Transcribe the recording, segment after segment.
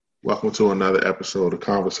Welcome to another episode of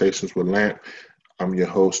Conversations with Lamp. I'm your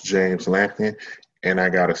host, James Lampton, and I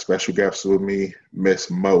got a special guest with me,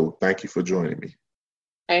 Miss Mo. Thank you for joining me.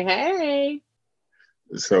 Hey, hey.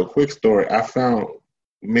 So, quick story. I found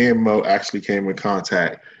me and Mo actually came in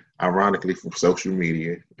contact, ironically, from social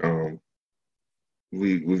media.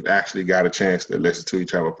 We've actually got a chance to listen to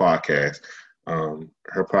each other podcast.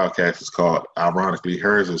 Her podcast is called, ironically,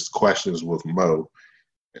 hers is Questions with Mo.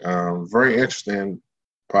 Very interesting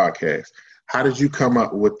podcast. How did you come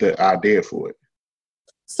up with the idea for it?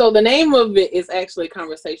 So the name of it is actually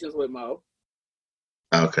Conversations with Mo.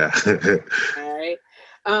 Okay. All right.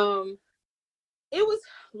 It was,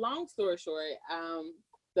 long story short,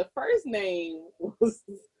 the first name was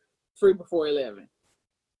Free Before 11.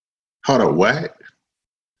 Hold on, what?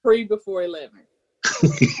 Free Before 11.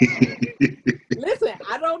 Listen,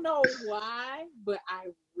 I don't know why, but I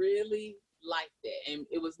really liked it. And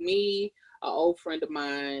it was me, an old friend of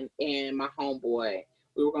mine, and my homeboy.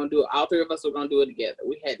 We were going to do it. All three of us were going to do it together.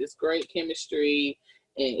 We had this great chemistry,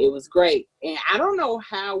 and it was great. And I don't know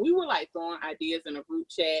how we were like throwing ideas in a group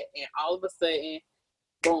chat, and all of a sudden,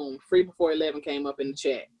 boom, Free Before 11 came up in the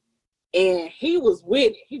chat. And he was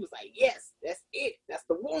with it. He was like, yes, that's it. That's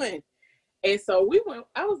the one. And so we went,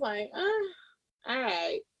 I was like, all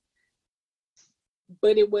right.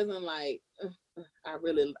 But it wasn't like, I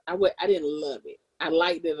didn't love it. I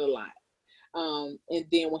liked it a lot. And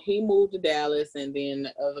then when he moved to Dallas and then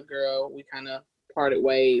the other girl, we kind of parted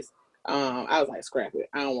ways. I was like, scrap it.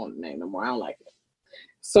 I don't want the name no more. I don't like it.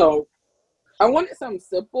 So I wanted something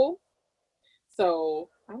simple. So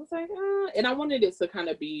I was like, and I wanted it to kind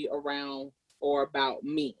of be around or about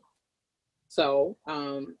me. So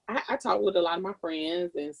I talked with a lot of my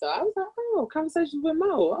friends, and so I was like, oh, Conversations with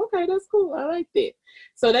Mo. Okay, that's cool. I liked it.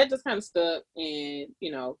 So that just kind of stuck, and,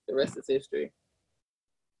 the rest is history.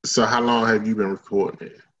 So how long have you been recording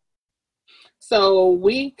it? So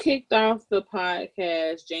we kicked off the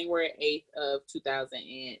podcast January 8th of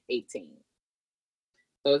 2018.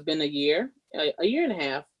 So it's been a year and a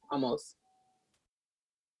half almost.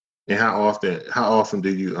 And how often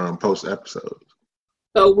do you post episodes?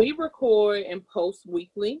 So we record and post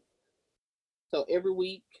weekly. So every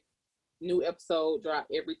week, new episode drop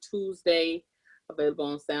every Tuesday, available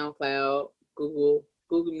on SoundCloud, Google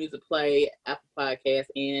Music Play, Apple Podcasts,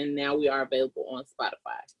 and now we are available on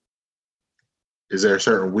Spotify. Is there a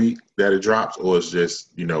certain week that it drops, or it's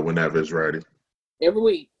just, whenever it's ready? Every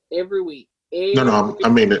week. No, I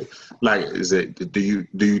mean, like, is it? Do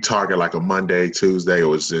you target like a Monday, Tuesday,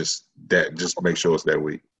 or is just that? Just make sure it's that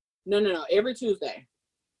week. No. Every Tuesday.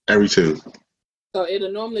 Every Tuesday. So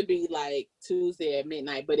it'll normally be like Tuesday at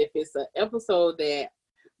midnight, but if it's an episode that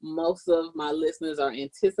most of my listeners are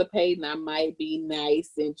anticipating, I might be nice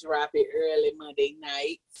and drop it early Monday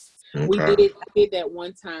night. Okay. I did that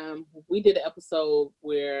one time. We did an episode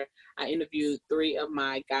where I interviewed 3 of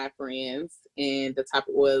my guy friends, and the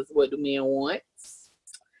topic was, what do men want?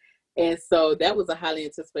 And so that was a highly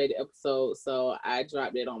anticipated episode, so I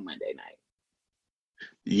dropped it on Monday night.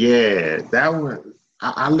 Yeah, that one,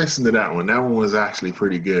 I listened to that one. That one was actually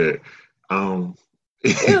pretty good. It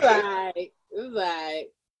was right.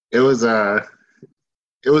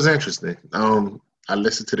 It was interesting. I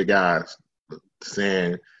listened to the guys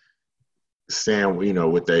saying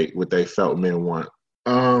what they felt men want.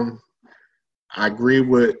 I agree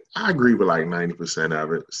with like 90%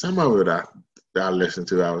 of it. Some of it I listened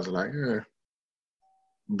to, I was like,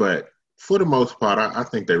 but for the most part, I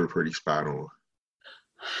think they were pretty spot on.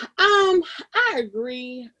 I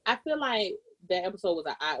agree. I feel like that episode was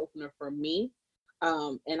an eye opener for me.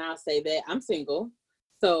 And I'll say that I'm single,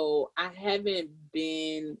 so I haven't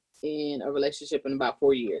been in a relationship in about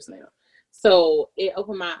 4 years now. So it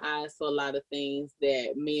opened my eyes to a lot of things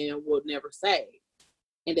that men would never say,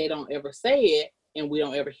 and they don't ever say it, and we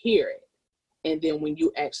don't ever hear it. And then when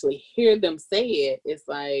you actually hear them say it, it's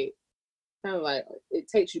like, kind of like, it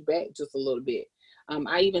takes you back just a little bit.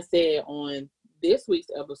 I even said on this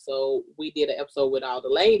week's episode, we did an episode with all the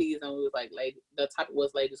ladies, and we was like, the topic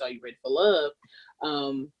was, ladies, are you ready for love?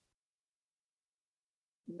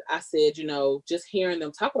 I said, just hearing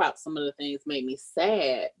them talk about some of the things made me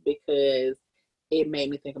sad, because it made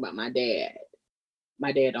me think about my dad.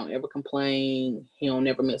 My dad don't ever complain. He don't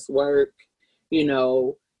never miss work, and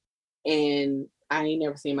I ain't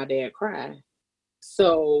never seen my dad cry.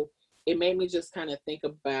 So it made me just kind of think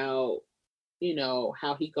about,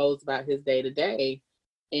 how he goes about his day to day,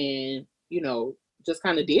 and, just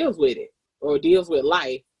kind of deals with it, or deals with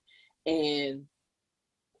life. And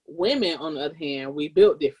women, on the other hand, we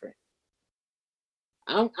built different.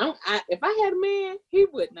 If I had a man, he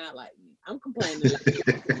would not like me. I'm complaining like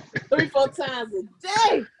 3-4 times a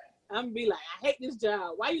day. I'm gonna be like, I hate this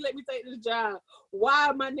job. Why you let me take this job?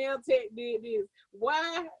 Why my nail tech did this?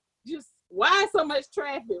 Why so much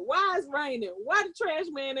traffic? Why it's raining? Why the trash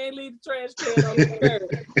man ain't leave the trash can on the curb?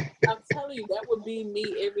 I'm telling you, that would be me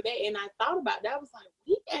every day. And I thought about that. I was like,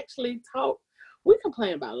 we actually we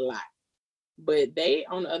complain about a lot. But they,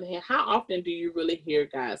 on the other hand, how often do you really hear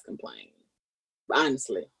guys complain?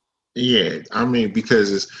 Honestly. Yeah,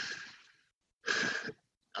 because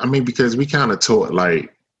we kind of taught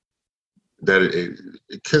like that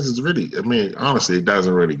because it's really, honestly, it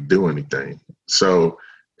doesn't really do anything. So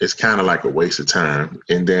it's kind of like a waste of time.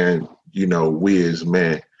 And then, we as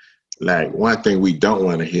men, like one thing we don't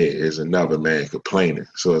want to hear is another man complaining.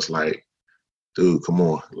 So it's like, dude, come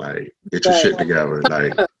on, like get your shit together.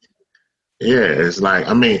 Like, yeah, it's like,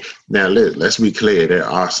 now let's be clear. There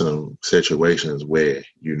are some situations where,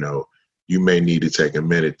 you may need to take a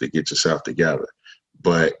minute to get yourself together.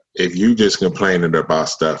 But if you just complaining about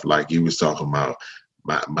stuff like you was talking about,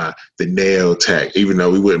 the nail tech, even though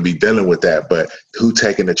we wouldn't be dealing with that, but who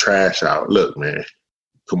taking the trash out? Look, man,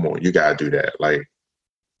 come on, you gotta do that. Like,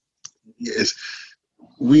 it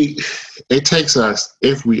takes us,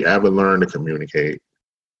 if we ever learn to communicate,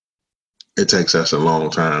 it takes us a long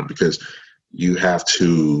time because you have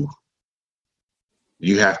to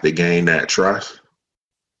gain that trust.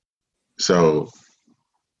 So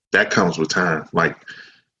that comes with time. Like,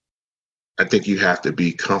 I think you have to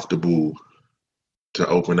be comfortable to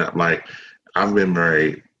open up. Like, I've been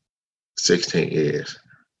married 16 years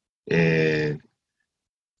and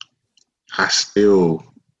I still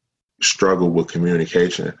struggle with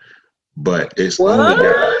communication, but it's only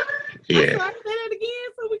got, yeah. Say that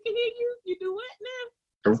again so we can hear you. You do what now?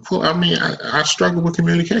 I struggle with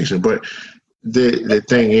communication, but the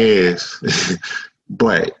thing is,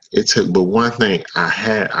 but one thing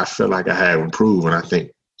I feel like I have improved, and I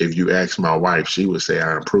think if you ask my wife, she would say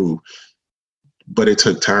I improved, but it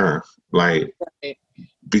took time, like,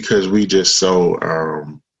 because we just so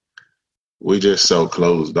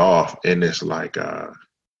closed off, and it's like,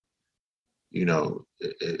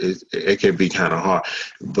 it can be kind of hard.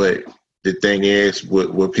 But the thing is,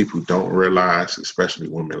 what people don't realize, especially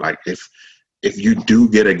women, like if you do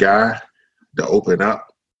get a guy to open up,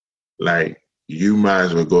 like, you might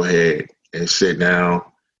as well go ahead and sit down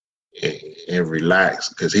and relax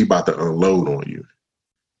because he about to unload on you.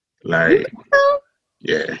 Like,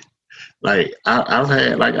 yeah. Like, I've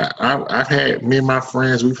had me and my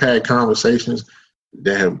friends, we've had conversations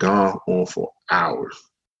that have gone on for hours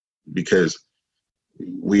because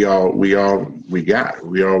we all we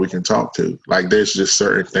can talk to. Like, there's just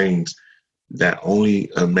certain things that only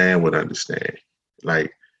a man would understand.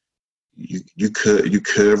 Like, you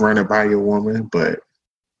could run it by your woman, but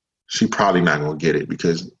she probably not gonna get it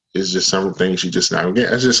because it's just some things she just not gonna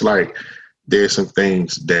get. It's just like there's some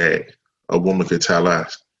things that a woman could tell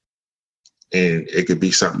us, and it could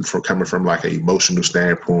be something coming from like an emotional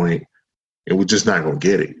standpoint, and we're just not gonna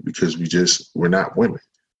get it because we're not women.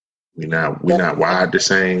 We're not wired the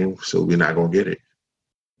same, so we're not gonna get it.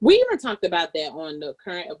 We even talked about that on the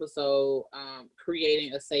current episode,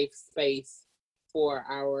 creating a safe space for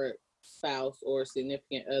our spouse or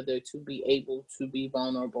significant other to be able to be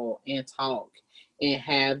vulnerable and talk and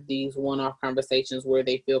have these one-off conversations where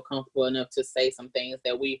they feel comfortable enough to say some things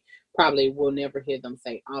that we probably will never hear them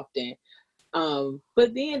say often.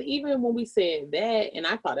 But then even when we said that, and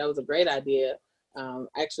I thought that was a great idea, I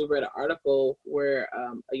actually read an article where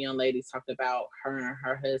a young lady talked about her and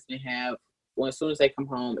her husband have, well, as soon as they come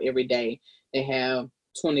home every day, they have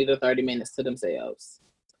 20 to 30 minutes to themselves.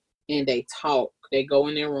 And they talk. They go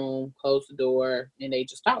in their room, close the door, and they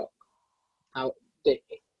just talk.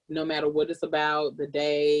 No matter what it's about, the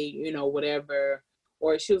day, whatever.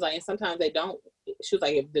 Or she was like, and sometimes they don't. She was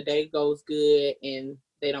like, if the day goes good and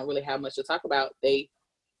they don't really have much to talk about, they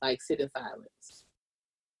like sit in silence.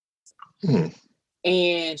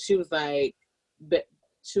 And she was like,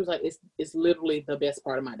 it's literally the best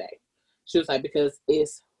part of my day. She was like, because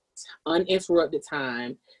it's uninterrupted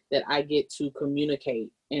time that I get to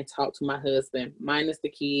communicate and talk to my husband, minus the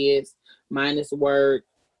kids, minus work,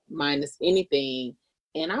 minus anything.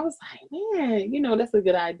 And I was like, man, that's a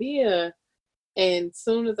good idea. And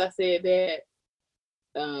soon as I said that,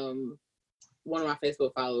 one of the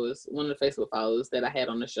Facebook followers that I had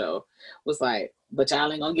on the show was like, but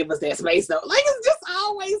y'all ain't gonna give us that space though. Like, it's just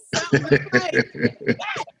always something like, God damn,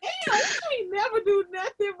 we ain't never do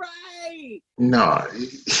nothing right. No.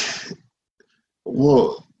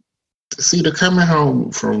 Well, see, the coming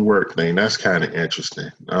home from work thing, that's kind of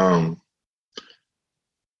interesting.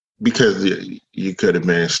 Because you could have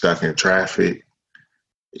been stuck in traffic.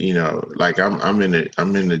 Like I'm in the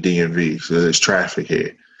DMV, so there's traffic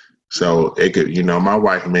here. So it could, my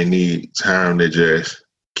wife may need time to just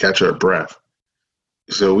catch her breath.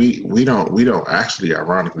 So we don't actually,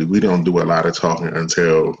 ironically, we don't do a lot of talking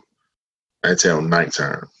until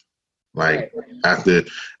nighttime. Like Right.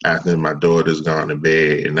 after my daughter's gone to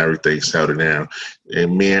bed and everything settled down,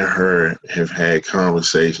 and me and her have had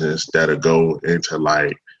conversations that'll go into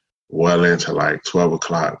like 12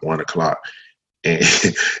 o'clock, 1 o'clock, and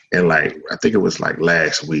and like I think it was like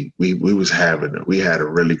last week we had a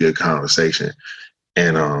really good conversation,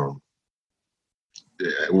 and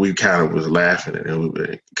we kind of was laughing,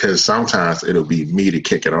 and because sometimes it'll be me to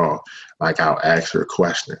kick it off. Like I'll ask her a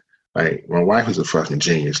question. Like my wife is a fucking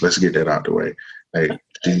genius. Let's get that out the way. Like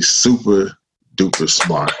she's super duper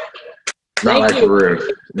smart. Not Thank like you. for real.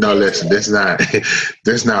 No, listen, this not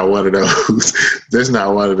one of those this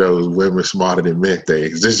not one of those women smarter than men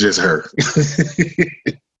things. This is just her.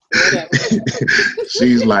 Whatever.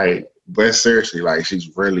 She's like, but seriously, like she's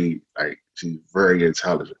very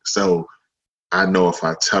intelligent. So I know if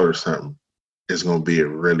I tell her something, it's gonna be a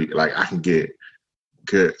really like I can get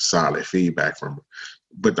good solid feedback from her.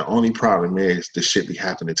 But the only problem is the shit be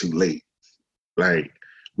happening too late. Like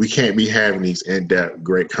we can't be having these in-depth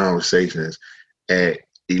great conversations at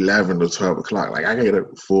 11 or 12 o'clock. Like I get up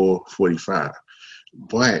at 4:45.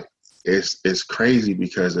 But it's crazy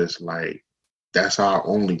because it's like that's our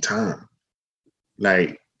only time.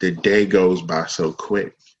 Like the day goes by so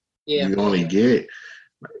quick. Yeah. You only get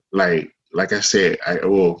like I said, I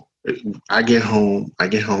get home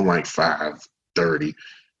like 5:30.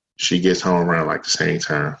 She gets home around like the same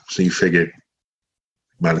time. So you figure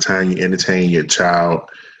by the time you entertain your child,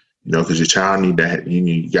 because your child you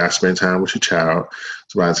gotta spend time with your child.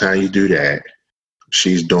 So by the time you do that,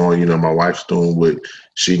 she's doing, my wife's doing what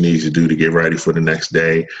she needs to do to get ready for the next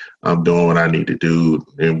day. I'm doing what I need to do,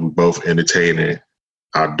 and we're both entertaining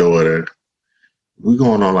our daughter. We're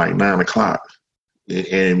going on like 9 o'clock.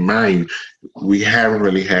 And mind you, we haven't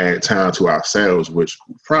really had time to ourselves, which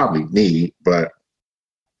we probably need, but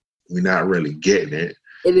we're not really getting it.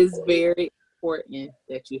 It is very important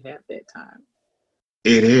that you have that time.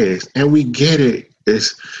 It is, and we get it.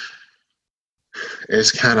 It's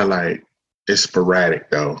kind of like it's sporadic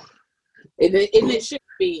though. And it should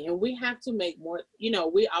be. And we have to make more,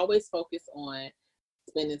 we always focus on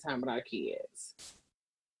spending time with our kids.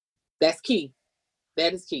 That's key.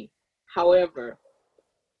 That is key. However,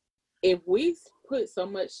 if we put so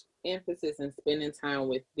much emphasis in spending time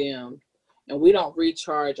with them and we don't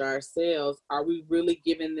recharge ourselves, are we really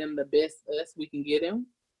giving them the best us we can get them?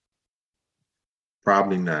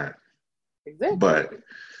 Probably not. Exactly.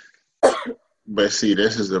 But see,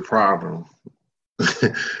 this is the problem.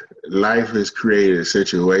 Life has created a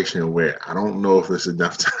situation where I don't know if it's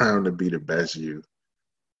enough time to be the best you.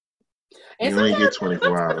 And you only get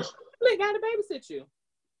 24 hours. They gotta babysit you.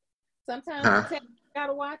 Sometimes the TV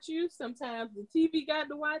gotta watch you. Sometimes the TV got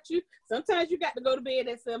to watch you. Sometimes you got to go to bed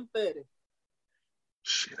at 7:30.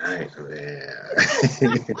 Shit, man.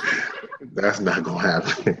 That's not gonna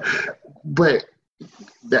happen. But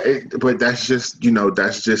that's just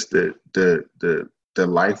the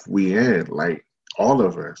life we in. Like all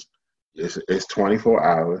of us, it's 24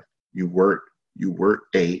 hours. You work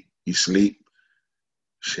 8. You sleep.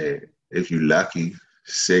 Shit, if you lucky,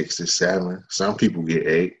 6 to 7. Some people get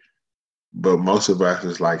 8, but most of us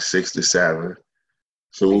is like 6 to 7.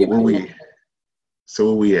 So where we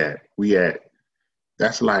at? We at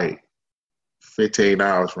that's like 15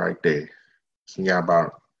 hours right there. So you got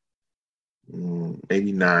about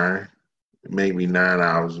maybe 9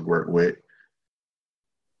 hours to work with.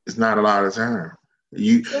 It's not a lot of time.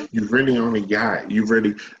 You really only got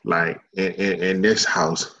like in this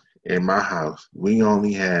house, in my house, we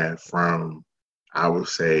only have from I would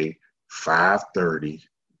say 5:30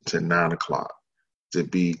 to 9 o'clock to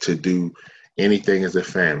do anything as a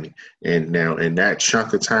family. And now in that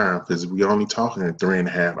chunk of time, because we only talking in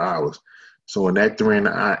 3.5 hours. So in that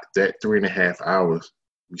 3.5 hours,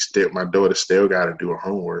 my daughter still got to do her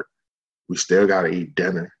homework. We still got to eat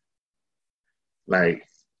dinner. Like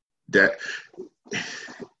that,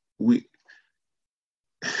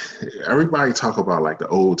 everybody talk about like the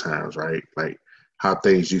old times, right? Like how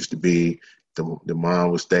things used to be. The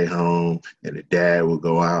mom would stay home and the dad would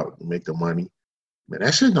go out and make the money. Man,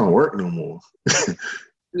 that shit don't work no more.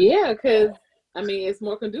 Yeah, because it's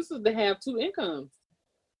more conducive to have 2 incomes.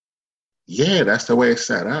 Yeah, that's the way it's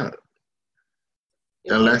set up.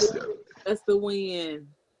 Unless that's the win.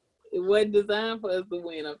 It wasn't designed for us to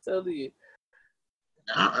win. I'm telling you.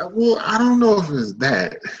 I don't know if it's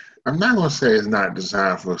that. I'm not gonna say it's not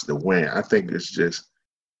designed for us to win. I think it's just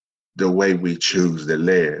the way we choose to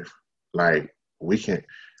live. Like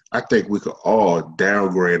I think we could all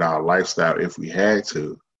downgrade our lifestyle if we had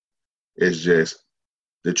to. It's just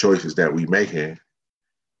the choices that we making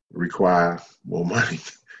require more money.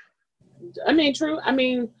 I mean, true. I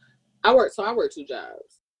mean, I work 2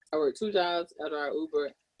 jobs. I work 2 jobs after I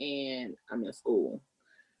Uber, and I'm in school.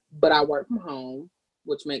 But I work from home,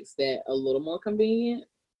 which makes that a little more convenient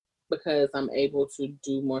because I'm able to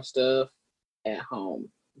do more stuff at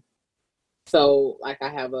home. So like I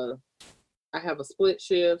have a split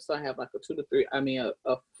shift, so I have like a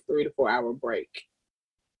 3 to 4 hour break.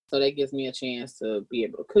 So that gives me a chance to be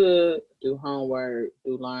able to cook, do homework,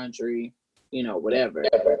 do laundry, whatever.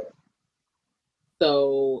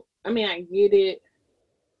 So I mean, I get it,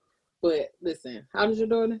 but listen, how old is your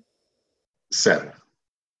daughter? 7.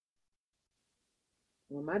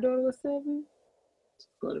 When my daughter was 7, she's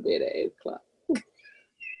going to bed at 8 o'clock.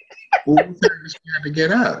 Well, what time does she have to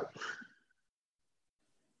get up?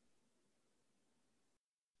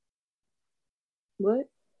 What?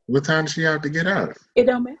 What time does she have to get up? It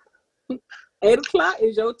don't matter. 8 o'clock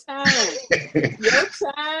is your time. Your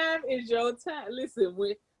time is your time. Listen,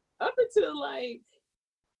 up until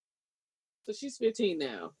so she's 15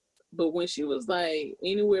 now. But when she was like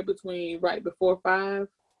anywhere between right before 5,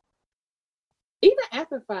 even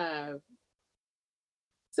after 5,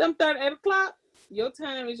 7:30, 8 o'clock, your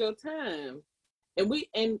time is your time.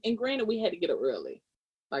 And granted, we had to get up early.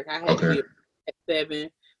 Like I had to be up at 7,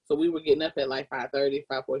 so we were getting up at like 5:30,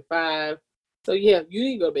 5:45. So yeah, you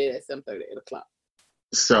need to go to bed at 7:30, 8 o'clock.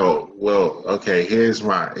 So, well, okay, here's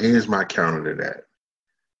my counter to that.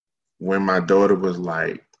 When my daughter was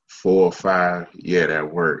like 4 or 5, yeah,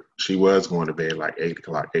 that worked. She was going to bed like 8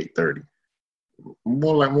 o'clock, 8:30.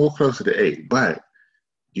 More closer to 8. But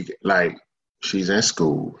she's in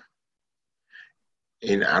school.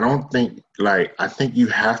 And I think you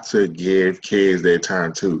have to give kids their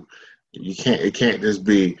time too. It can't just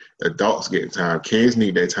be adults getting time. Kids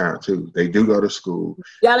need their time too. They do go to school.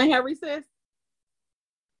 Y'all ain't have recess?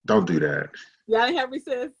 Don't do that. Y'all ain't have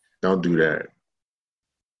recess? Don't do that.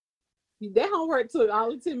 That homework took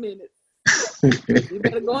all of 10 minutes. You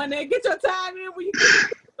better go in there and get your time in when you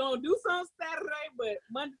don't do something Saturday, but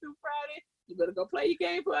Monday through Friday, you better go play your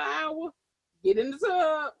game for an hour, get in the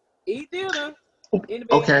tub, eat dinner.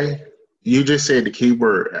 Okay, you just said the key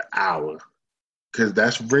word, an hour, because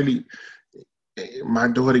that's really my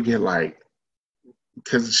daughter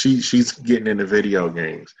because she's getting into video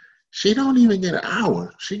games. She don't even get an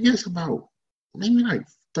hour. She gets about maybe like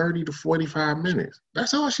 30 to 45 minutes.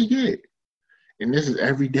 That's all she get, and this is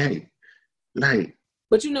every day.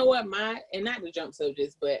 But you know what, and not to jump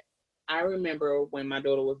subjects, but I remember when my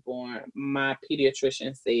daughter was born, my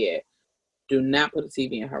pediatrician said, "Do not put a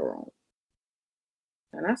TV in her room."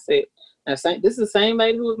 And I said, this is the same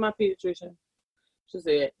lady who was my pediatrician. She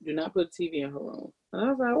said, "Do not put a TV in her room." And I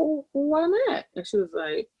was like, "Oh, why not?" And she was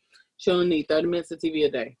like, "She only need 30 minutes of TV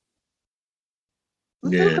a day."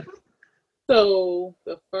 Yeah. So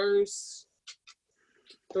the first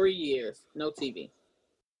 3 years, no TV.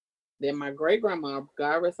 Then my great grandma,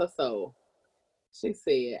 God rest her soul, she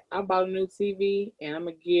said, "I bought a new TV and I'm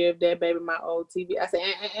gonna give that baby my old TV." I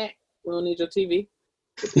said, "We don't need your TV."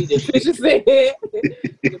 The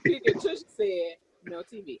pediatrician said, "No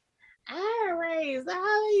TV." I raised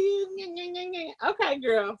all you. Okay,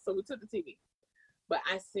 girl. So we took the TV. But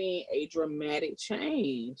I seen a dramatic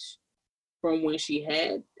change from when she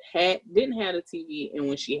didn't have the TV and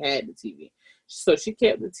when she had the TV. So she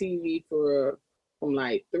kept the TV from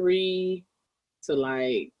like 3 to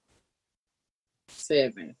like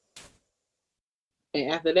 7.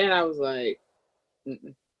 And after that, I was like,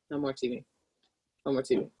 no more TV. No more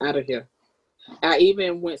TV. Out of here. I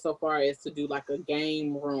even went so far as to do like a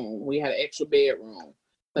game room. We had an extra bedroom.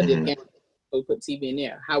 So the game, so we put TV in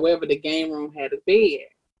there. However, the game room had a bed.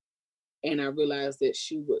 And I realized that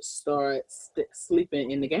she would start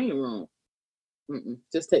sleeping in the game room.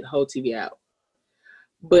 Just take the whole TV out.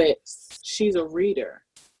 But she's a reader.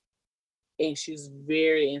 And she's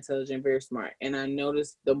very intelligent, very smart. And I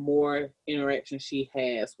noticed the more interaction she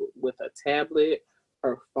has with a tablet,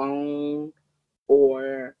 her phone,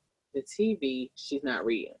 or the TV, she's not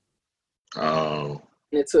reading. Oh.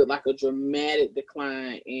 And it took like a dramatic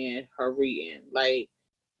decline in her reading. Like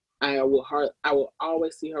I will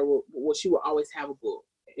always see her. Well, she will always have a book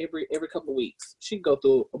every couple of weeks. She'd go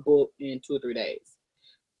through a book in 2 or 3 days.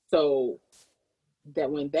 So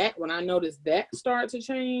when I noticed that start to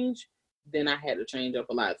change, then I had to change up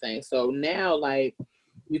a lot of things. So now, like,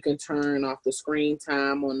 you can turn off the screen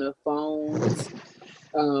time on the phones.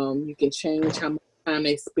 You can change how much time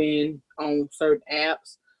they spend on certain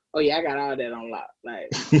apps. Oh yeah, I got all that on lock.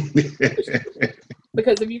 Like,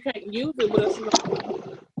 because if you can't use it, what else you gonna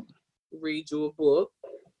do? read you a book.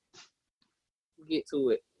 Get to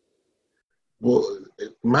it. Well,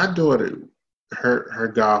 my daughter,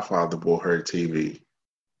 her godfather bought her a TV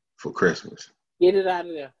for Christmas. Get it out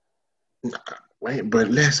of there. Wait, but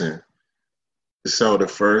listen. So the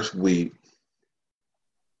first week,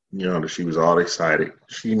 she was all excited.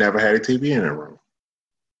 She never had a TV in her room.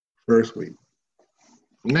 First week.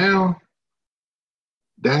 Now,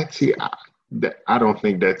 I don't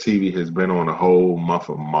think that TV has been on a whole month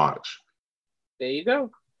of March. There you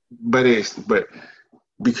go. But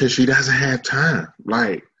because she doesn't have time.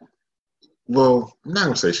 Like, well, I'm not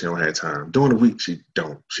gonna say she don't have time. During the week, she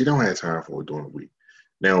don't. She don't have time for it during the week.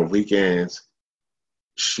 Now, weekends,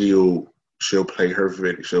 she'll play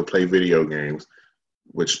she'll play video games,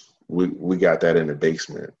 which we got that in the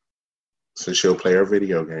basement. So she'll play her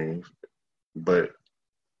video games, but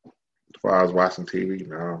as far as watching TV,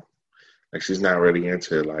 no. Like, she's not really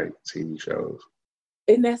into like TV shows.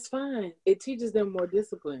 And that's fine. It teaches them more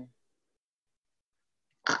discipline.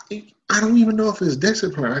 I don't even know if it's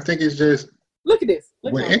discipline. I think it's just look at this.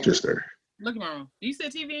 What interests her. Look at my room. Do you see a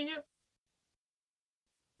TV in here?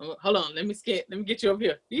 Oh, hold on. Let me get you over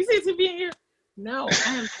here. Do you see a TV in here? No.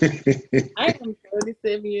 I am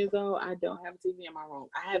 37 years old. I don't have a TV in my room.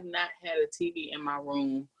 I have not had a TV in my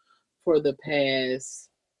room for the past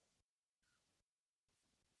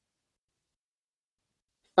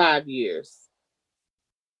 5 years.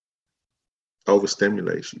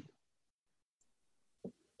 Overstimulation.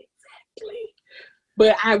 Exactly.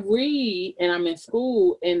 But I read and I'm in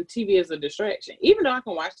school and TV is a distraction. Even though I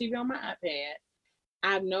can watch TV on my iPad,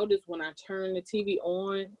 I've noticed when I turn the TV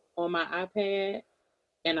on my iPad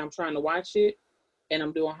and I'm trying to watch it and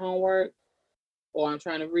I'm doing homework or I'm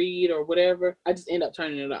trying to read or whatever, I just end up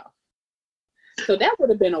turning it off. So that would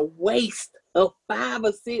have been a waste of $500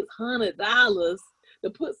 or $600 to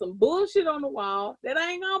put some bullshit on the wall that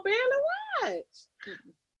I ain't gonna barely watch.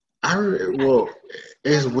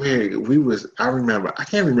 It's weird. I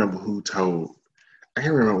can't remember who told. I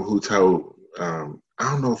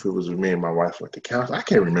don't know if it was me and my wife went to council. I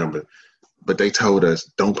can't remember, but they told us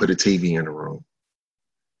don't put a TV in the room.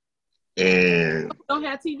 And don't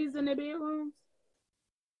have TVs in their bedrooms.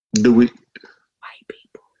 Do we? White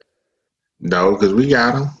people. No, because we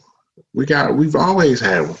got them. We've always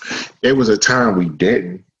had one. There was a time we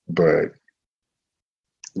didn't, but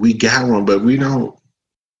we got one. But we don't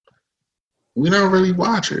really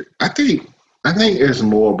watch it. I think it's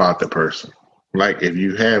more about the person. Like, if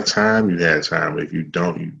you have time, you have time. If you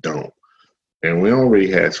don't, you don't. And we don't really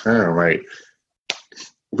have time. Like,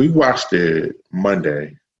 we watched it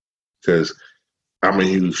Monday because I'm a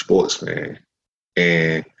huge sports fan,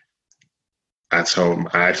 and I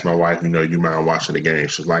asked my wife, you mind watching the game?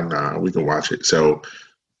 She was like, nah, we can watch it. So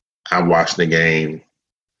I watched the game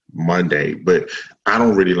Monday, but I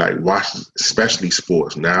don't really like watch, especially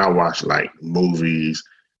sports. Now I watch like movies,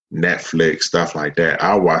 Netflix, stuff like that.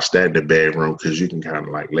 I watch that in the bedroom because you can kind of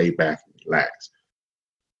like lay back and relax.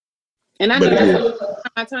 And I know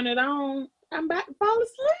I turn it on, I'm about to fall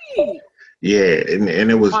asleep. Yeah, and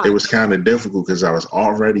it was kind of difficult because I was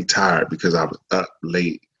already tired because I was up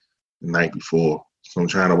late the night before. So I'm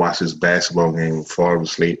trying to watch this basketball game, fall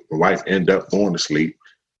asleep. My wife ended up going to sleep.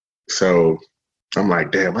 So I'm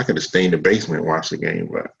like, damn, I could have stayed in the basement and watched the game,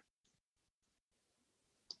 but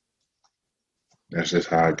that's just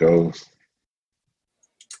how it goes.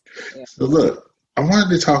 Yeah. So look, I wanted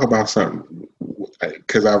to talk about something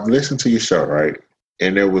because I've listened to your show, right?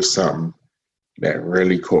 And there was something that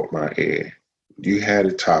really caught my ear. You had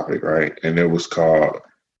a topic, right? And it was called,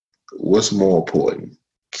 what's more important,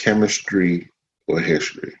 chemistry or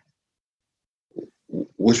history?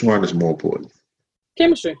 Which one is more important?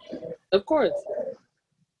 Chemistry, of course.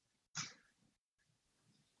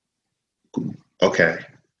 Okay,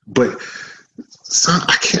 but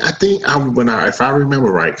if I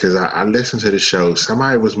remember right, because I listened to the show,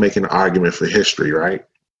 somebody was making an argument for history, right?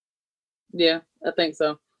 Yeah, I think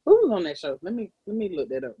so. Who was on that show? Let me look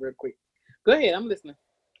that up real quick. Go ahead, I'm listening.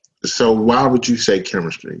 So why would you say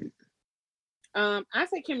chemistry? I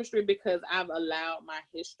say chemistry because I've allowed my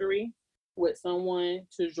history with someone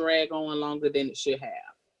to drag on longer than it should have.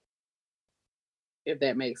 If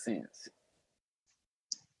that makes sense.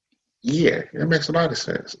 Yeah, it makes a lot of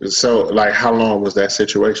sense. So, like, how long was that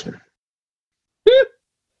situation?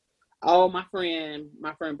 Oh, my friend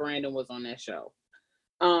Brandon was on that show.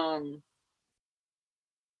 I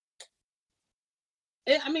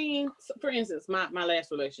mean, for instance, my last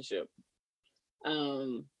relationship,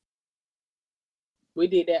 we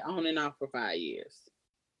did that on and off for 5 years.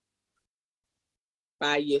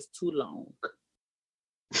 5 years too long.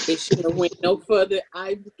 It shouldn't have went no further.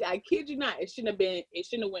 I kid you not. It shouldn't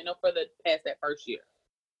have went no further past that first year.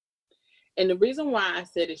 And the reason why I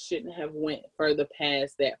said it shouldn't have went further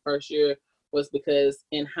past that first year was because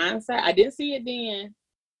in hindsight, I didn't see it then,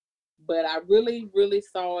 but I really, really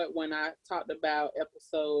saw it when I talked about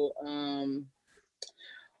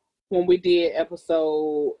when we did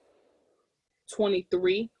episode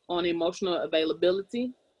 23 on emotional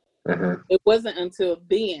availability. Mm-hmm. It wasn't until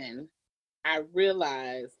then I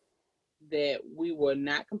realized that we were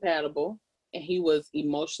not compatible and he was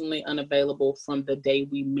emotionally unavailable from the day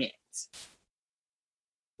we met.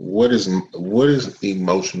 What is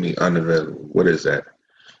emotionally unavailable? What is that?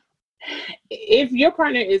 If your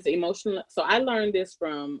partner is emotional, so I learned this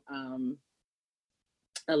from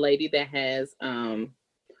a lady that has a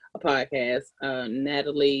podcast,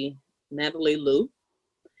 Natalie Lou.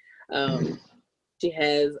 She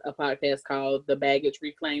has a podcast called The Baggage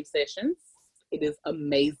Reclaim Sessions. It is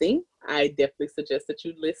amazing. I definitely suggest that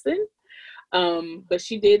you listen. But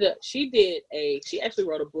she actually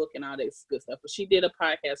wrote a book and all that good stuff, but she did a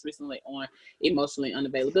podcast recently on emotionally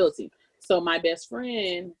unavailability. So my best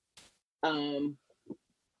friend,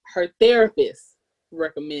 her therapist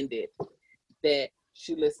recommended that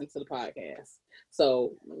she listen to the podcast.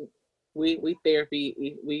 So we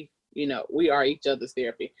therapy, we are each other's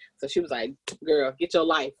therapy. So she was like, girl, get your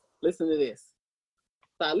life. Listen to this.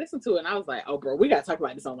 So I listened to it and I was like, oh, bro, we got to talk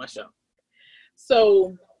about this on my show.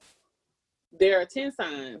 So there are 10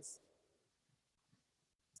 signs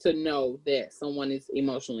to know that someone is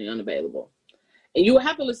emotionally unavailable. And you will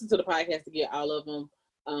have to listen to the podcast to get all of them,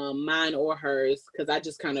 mine or hers, because I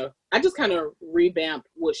just kind of revamped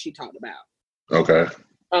what she talked about. Okay.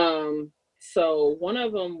 So one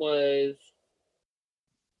of them was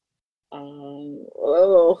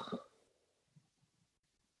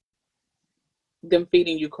them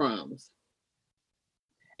feeding you crumbs.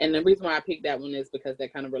 And the reason why I picked that one is because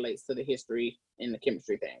that kind of relates to the history and the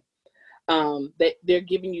chemistry thing. That they're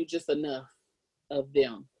giving you just enough of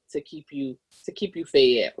them to keep you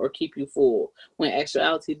fed or keep you full. When in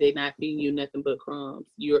actuality, they're not feeding you nothing but crumbs.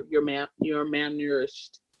 You're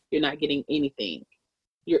malnourished. You're not getting anything.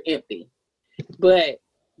 You're empty. But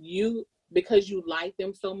because you like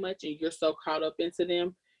them so much and you're so caught up into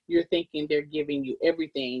them, you're thinking they're giving you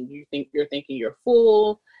everything. You're thinking you're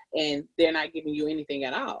full, and they're not giving you anything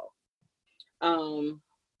at all.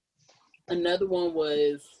 Another one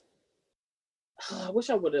was, I wish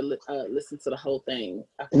I would have listened to the whole thing.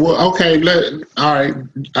 Well, okay. All right.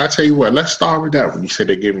 I'll tell you what. Let's start with that one. You said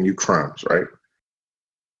they're giving you crumbs, right?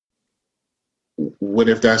 What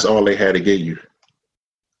if that's all they had to give you?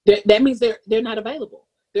 That means they're not available.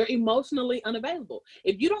 They're emotionally unavailable.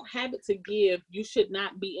 If you don't have it to give, you should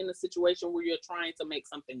not be in a situation where you're trying to make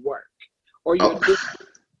something work. Or you're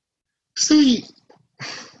See,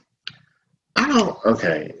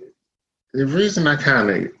 okay. The reason I kind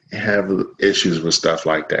of have issues with stuff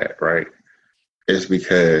like that, right, is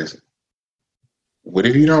because what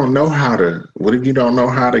if you don't know how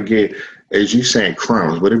to get, as you saying,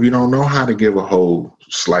 crumbs? What if you don't know how to give a whole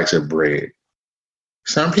slice of bread?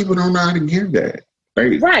 Some people don't know how to give that.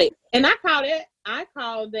 Right. And I call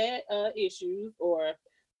that issues, or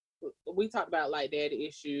we talk about like daddy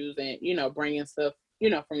issues and, bringing stuff,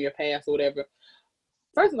 from your past or whatever.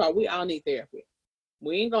 First of all, we all need therapy.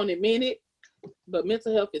 We ain't going to admit it, but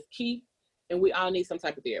mental health is key, and we all need some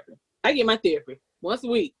type of therapy. I get my therapy once a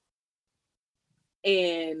week.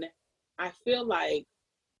 And I feel like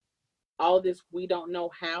all this we don't know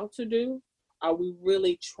how to do. Are we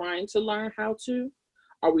really trying to learn how to?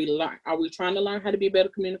 Are we trying to learn how to be better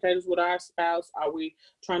communicators with our spouse? Are we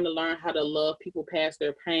trying to learn how to love people past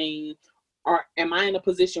their pain? Or am I in a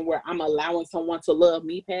position where I'm allowing someone to love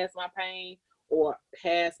me past my pain or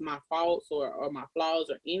past my faults or my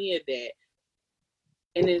flaws or any of that?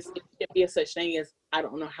 And it can be a such thing as, I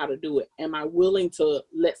don't know how to do it. Am I willing to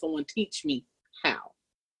let someone teach me how?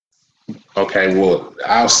 Okay, well,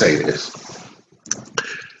 I'll say this.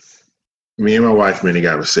 Me and my wife been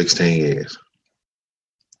together 16 years.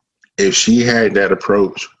 If she had that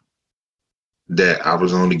approach that I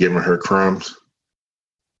was only giving her crumbs,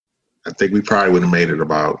 I think we probably would have made it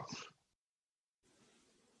about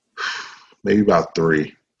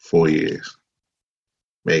 3-4 years,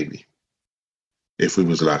 maybe, if we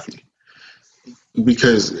was lucky.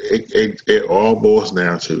 Because it all boils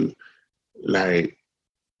down to, like,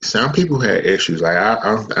 some people had issues. Like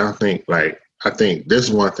I think this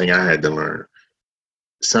is one thing I had to learn.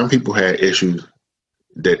 Some people had issues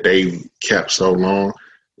that they kept so long,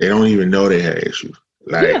 they don't even know they had issues.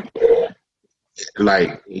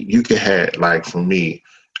 Like you could have, like, for me,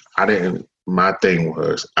 my thing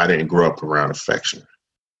was I didn't grow up around affection.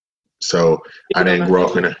 So I didn't grow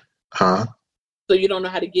up in a, huh? So you don't know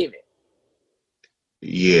how to give it.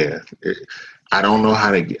 Yeah, I don't know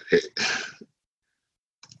how to get it.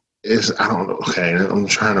 I don't know. Okay, I'm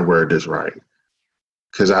trying to word this right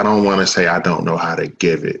because I don't want to say I don't know how to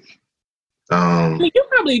give it. I mean, you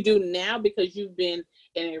probably do now because you've been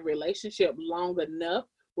in a relationship long enough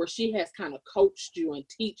where she has kind of coached you and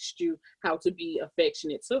teached you how to be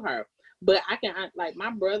affectionate to her. But like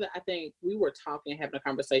my brother, I think we were having a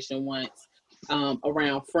conversation once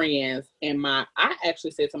around friends, and I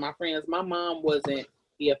actually said to my friends, my mom wasn't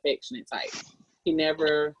the affectionate type.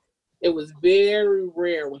 It was very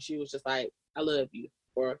rare when she was just like, I love you,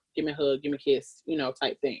 or give me a hug, give me a kiss,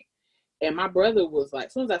 type thing. And my brother was like,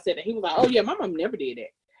 as soon as I said that, he was like, oh yeah, my mom never did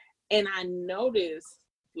that. And I noticed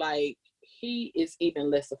like he is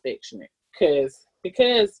even less affectionate because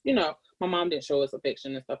my mom didn't show us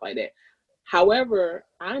affection and stuff like that. However,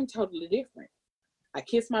 I'm totally different. I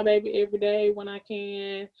kiss my baby every day when I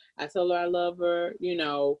can. I tell her I love her.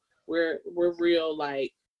 We're real,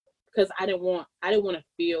 like, because I didn't want to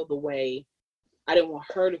feel the way. I didn't want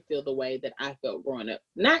her to feel the way that I felt growing up.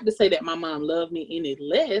 Not to say that my mom loved me any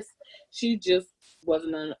less. She just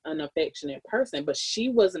wasn't an affectionate person, but she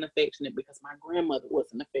wasn't affectionate because my grandmother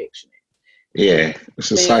wasn't affectionate. Yeah,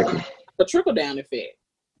 it's a cycle. A trickle down effect.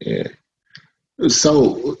 Yeah.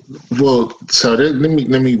 So let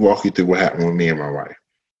me walk you through what happened with me and my wife.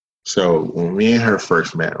 So when me and her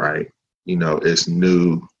first met, right? It's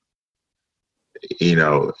new.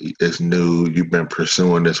 It's new. You've been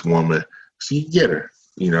pursuing this woman, so you get her.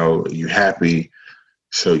 You happy.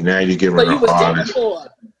 So now you're giving her all this.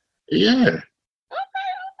 Yeah. Okay.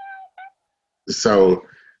 So,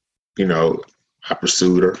 I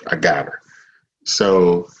pursued her. I got her.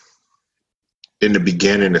 So in the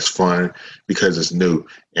beginning, it's fun because it's new.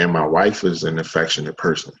 And my wife is an affectionate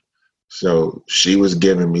person. So she was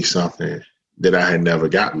giving me something that I had never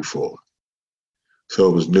got before. So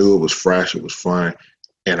it was new, it was fresh, it was fun.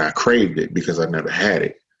 And I craved it because I never had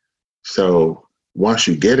it. So once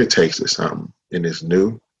you get a taste of something and it's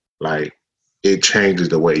new, like it changes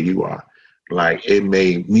the way you are. Like it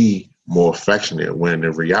made me more affectionate when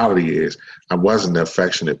the reality is I wasn't an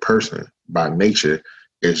affectionate person by nature.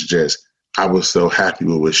 It's just I was so happy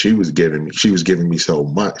with what she was giving me. She was giving me so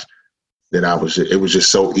much that it was just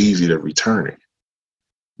so easy to return it.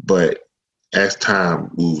 But as time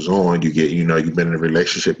moves on, you've been in a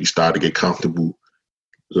relationship, you start to get comfortable.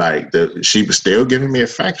 Like she was still giving me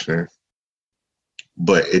affection,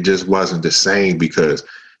 but it just wasn't the same because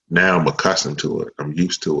now I'm accustomed to it. I'm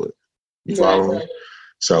used to it. You follow me?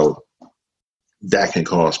 So that can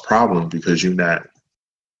cause problems because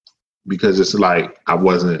it's like I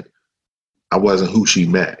wasn't who she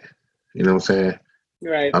met. You know what I'm saying?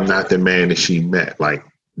 Right. I'm not the man that she met. Like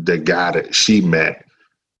the guy that she met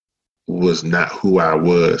was not who I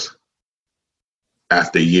was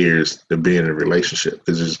after years of being in a relationship.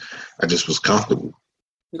 I just was comfortable.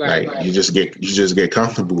 Right. Like you just get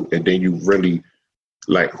comfortable, and then you really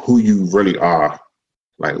like who you really are.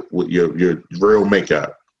 Like with your real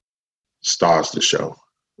makeup starts to show.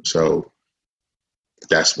 So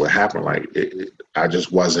that's what happened. Like I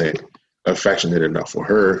just wasn't affectionate enough for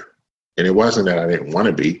her, and it wasn't that I didn't want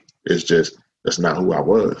to be. It's just that's not who I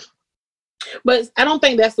was. But I don't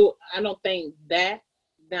think that.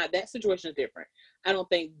 Now that situation is different. I don't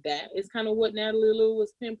think that is kind of what Natalie Lou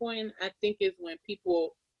was pinpointing. I think it's when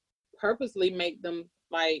people purposely make them,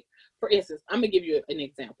 like, for instance, I'm gonna give you an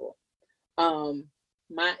example.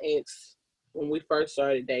 My ex, when we first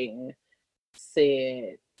started dating,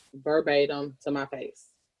 said verbatim to my face,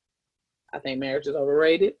 I think marriage is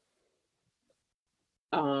overrated.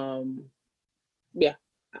 Yeah,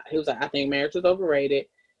 he was like, I think marriage is overrated.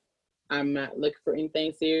 I'm not looking for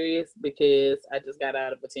anything serious because I just got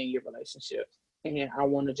out of a 10-year relationship and I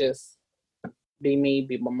want to just be me,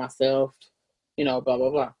 be by myself, blah, blah,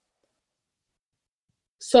 blah.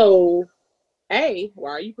 So, A, why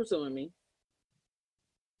are you pursuing me?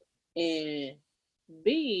 And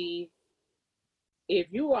B, if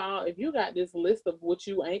you got this list of what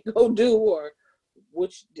you ain't gonna do or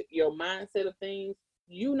your mindset of things,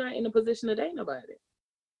 you're not in a position to date nobody.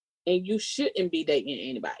 And you shouldn't be dating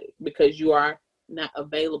anybody because you are not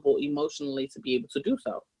available emotionally to be able to do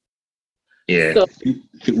so. Yeah. So,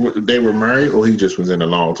 they were married or he just was in a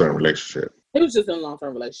long-term relationship? He was just in a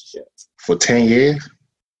long-term relationship. For 10 years?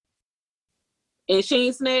 And she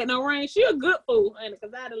ain't snagged no ring. She a good fool, honey,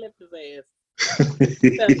 because I'd have left his ass.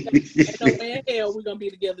 Ain't no way in hell we're going to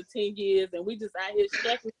be together 10 years and we just out here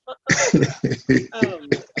shacking fucked up.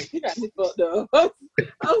 You got me fucked up.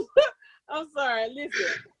 I'm sorry. Listen.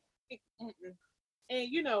 And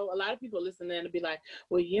you know, a lot of people listen to that and be like,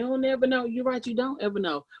 well, you don't ever know. You're right, you don't ever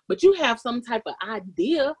know. But you have some type of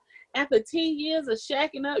idea. After 10 years of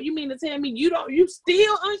shacking up, you mean to tell me you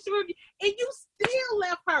still unsure, and you still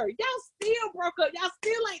left her. Y'all still broke up. Y'all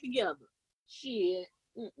still ain't together. Shit.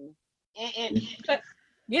 And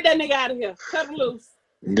get that nigga out of here. Cut him loose.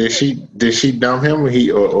 Did she dump him,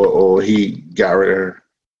 or he got rid of her?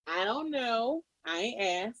 I don't know. I ain't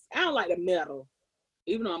asked. I don't like the metal.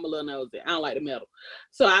 Even though I'm a little nosy, I don't like the metal.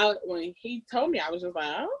 So when he told me, I was just like,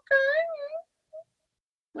 okay,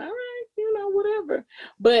 all right, you know, whatever.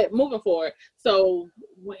 But moving forward, so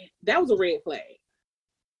that was a red flag.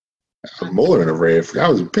 More than a red flag. That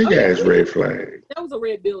was a big ass red flag. That was a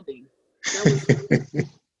red building.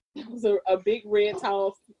 That was a big red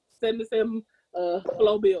tall 77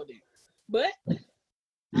 floor building. But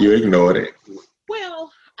you ignored it.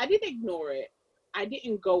 Well, I didn't ignore it. I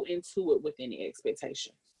didn't go into it with any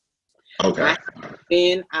expectations. Okay. I've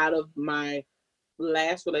been out of my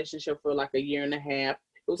last relationship for like a year and a half.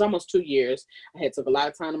 It was almost 2 years. I had took a lot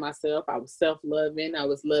of time to myself. I was self-loving. I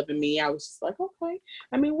was loving me. I was just like, okay.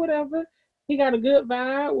 I mean, whatever. He got a good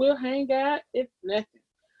vibe. We'll hang out. It's nothing.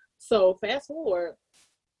 So fast forward.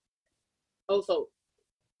 Oh, so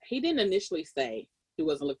he didn't initially say he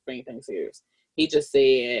wasn't looking for anything serious. He just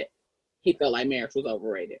said he felt like marriage was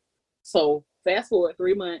overrated. So fast forward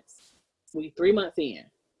 3 months. 3 months in.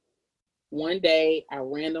 One day, I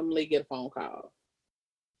randomly get a phone call.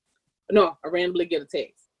 No, I randomly get a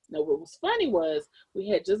text. Now, what was funny was we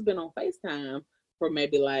had just been on FaceTime for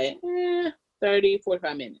maybe like 30,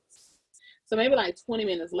 45 minutes. So maybe like 20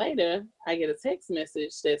 minutes later, I get a text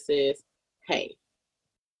message that says, hey,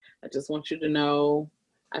 I just want you to know,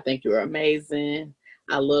 I think you're amazing.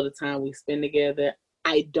 I love the time we spend together.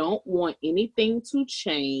 I don't want anything to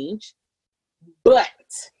change, but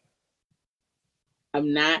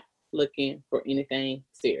I'm not looking for anything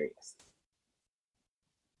serious.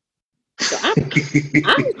 So I'm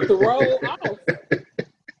thrown off.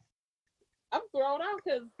 I'm thrown off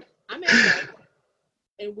because I'm at work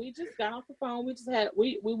and we just got off the phone. We just had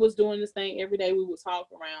we was doing this thing every day. We would talk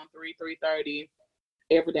around 3:30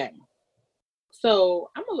 every day.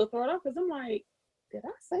 So I'm a little thrown off because I'm like, did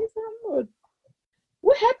I say something? Or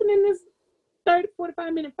what happened in this 30,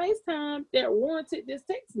 45 minute FaceTime that warranted this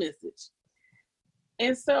text message?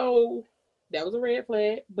 And so that was a red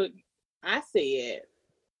flag. But I said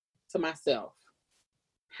to myself,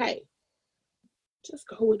 hey, just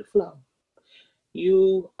go with the flow.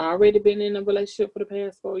 You already been in a relationship for the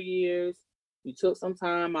past 4 years. You took some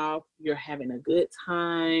time off. You're having a good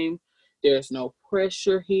time. There's no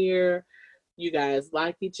pressure here. You guys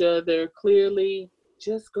like each other. Clearly,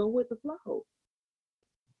 just go with the flow.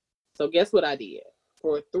 So guess what I did?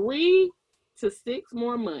 For 3 to 6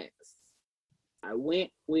 more months, I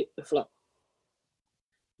went with the flow.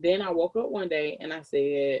 Then I woke up one day and I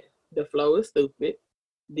said, the flow is stupid.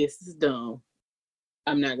 This is dumb.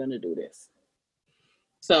 I'm not going to do this.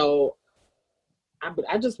 So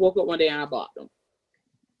I just woke up one day and I blocked them.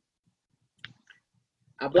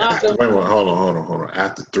 I blocked them. Wait, hold on.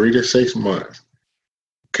 After 3 to 6 months,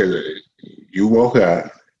 because you woke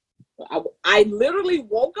up. I literally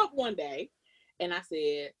woke up one day and I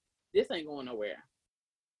said, this ain't going nowhere.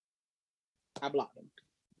 I blocked them.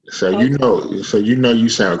 So you know you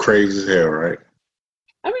sound crazy as hell, right?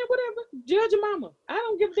 I mean, whatever. Judge your mama. I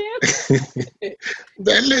don't give a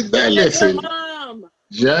damn. Listen.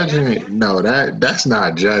 Judging, no, that's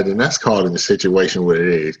not judging. That's calling the situation what it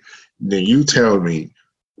is. Then you tell me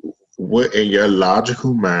what in your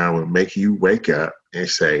logical mind would make you wake up and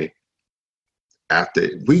say, after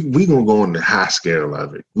we gonna go on the high scale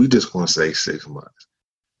of it. We just gonna say 6 months.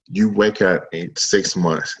 You wake up in 6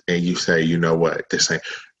 months and you say, you know what, this ain't.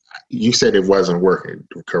 You said it wasn't working,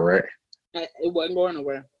 correct? It wasn't going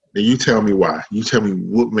nowhere. Then you tell me why. You tell me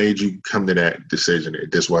what made you come to that decision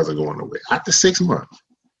that this wasn't going nowhere after 6 months.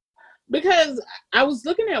 Because I was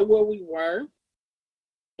looking at where we were,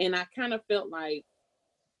 and I kind of felt like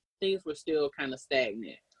things were still kind of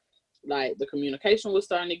stagnant. Like the communication was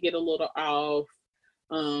starting to get a little off,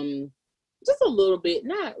 just a little bit,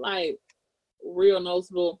 not like real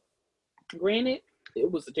noticeable. Granted, it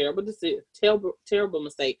was a terrible decision, terrible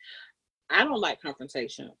mistake. I don't like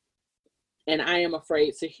confrontation, and I am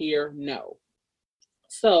afraid to hear no.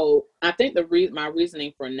 So I think my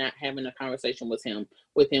reasoning for not having a conversation with him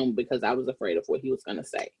because I was afraid of what he was gonna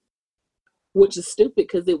say, which is stupid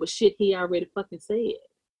because it was shit he already fucking said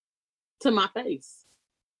to my face.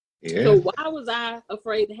 Yeah. So why was I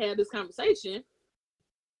afraid to have this conversation?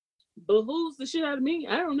 Behooves the shit out of me.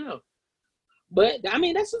 I don't know, but I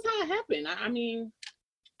mean that's just how it happened. I mean,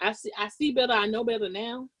 I see better. I know better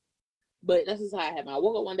now. But that's just how it happened. I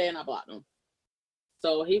woke up one day and I blocked him.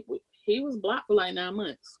 So he was blocked for like 9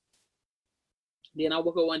 months. Then I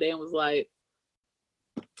woke up one day and was like,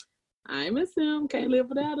 I miss him, can't live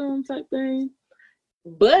without him type thing.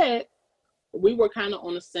 But we were kind of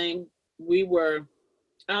on the same, I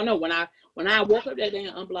don't know, when I woke up that day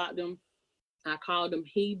and unblocked him, I called him.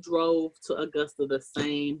 He drove to Augusta the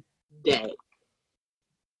same day.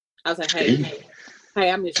 I was like, hey,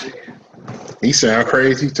 I miss you. He sound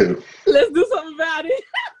crazy too. Let's do something about it.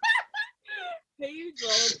 He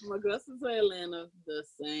drove from Augusta to Atlanta the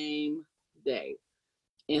same day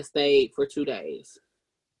and stayed for 2 days.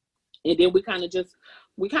 And then we kind of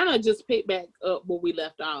just picked back up where we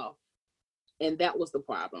left off. And that was the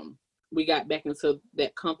problem. We got back into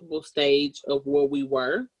that comfortable stage of where we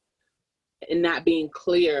were and not being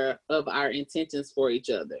clear of our intentions for each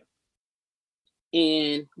other.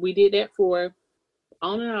 And we did that for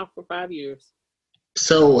on and off for 5 years.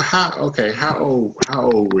 So how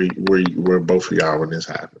old were both of y'all when this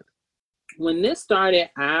happened? When this started,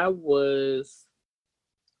 what's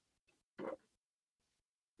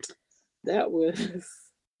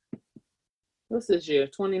this year?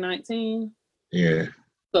 2019? Yeah.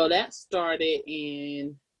 So that started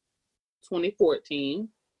in 2014.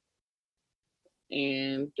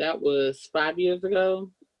 And that was 5 years ago.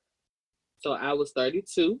 So I was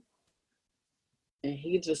 32. And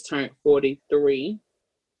he just turned 43.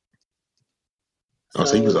 Oh,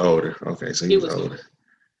 so he was older. Okay, so he was older.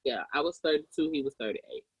 Yeah, I was 32. He was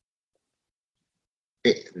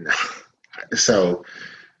 38. So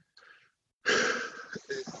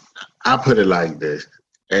I put it like this.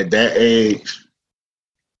 At that age,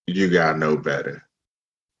 you gotta know better.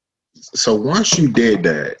 So once you did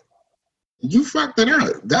that, you fucked it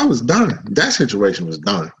up. That was done. That situation was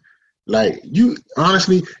done. Like, you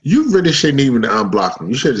honestly, you really shouldn't even unblock him.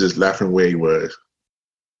 You should have just left him where he was.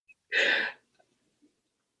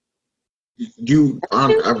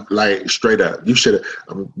 I'm like, straight up, you should have.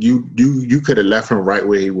 You could have left him right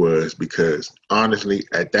where he was, because honestly,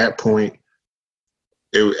 at that point,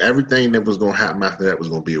 everything that was gonna happen after that was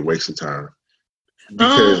gonna be a waste of time.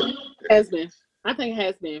 Because I think it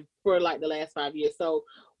has been for like the last 5 years. So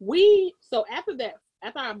after that.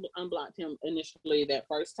 After I unblocked him initially that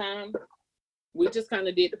first time, we just kind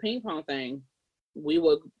of did the ping pong thing. We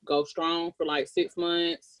would go strong for like 6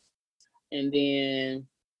 months, and then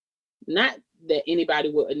not that anybody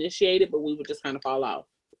would initiate it, but we would just kind of fall off.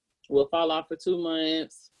 We'll fall off for 2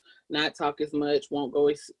 months, not talk as much, won't,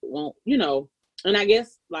 and I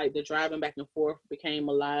guess like the driving back and forth became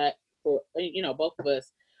a lot for, both of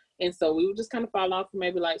us. And so we would just kind of fall off for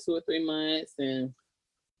maybe like 2 or 3 months, and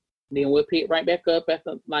then we'll pick right back up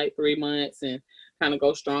after like 3 months and kind of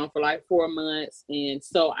go strong for like 4 months. And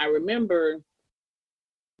so I remember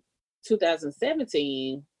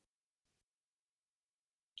 2017,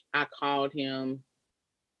 I called him.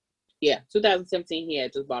 Yeah, 2017, he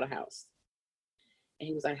had just bought a house. And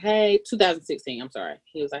he was like, hey, 2016, I'm sorry.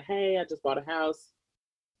 He was like, hey, I just bought a house.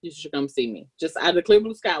 You should come see me. Just out of the clear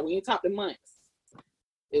blue sky. We ain't talked in months.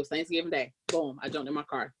 It was Thanksgiving Day. Boom, I jumped in my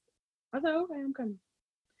car. I was like, okay, I'm coming.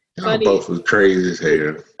 Y'all both was crazy as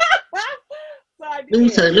hell. Let me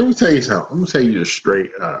tell you something. I'm gonna tell you this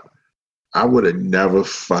straight up. I would have never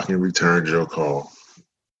fucking returned your call.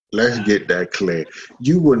 Let's get that clear.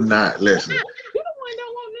 You would not listen. You the one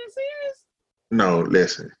that want this serious? No,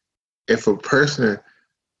 listen. If a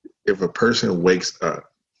person wakes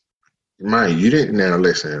up, mind you didn't now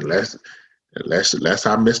listen. Let's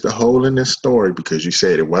I missed the hole in this story, because you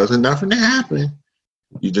said it wasn't nothing that happened.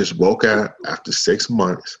 You just woke up after 6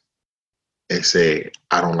 months and said,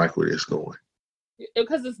 I don't like where this is going.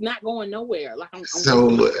 Because it's not going nowhere. Like a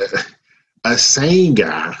sane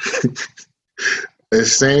guy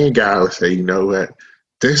would say, you know what?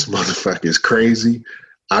 This motherfucker is crazy.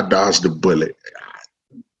 I dodged a bullet.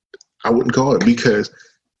 I wouldn't call it, because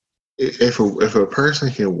if a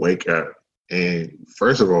person can wake up and,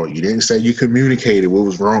 first of all, you didn't say you communicated what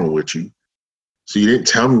was wrong with you. So you didn't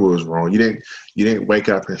tell me what was wrong. You didn't wake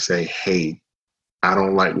up and say, hey, I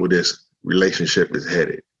don't like where this relationship is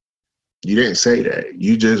headed. You didn't say that.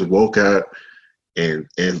 You just woke up and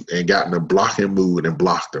got in a blocking mood and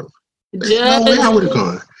blocked them. No way I would have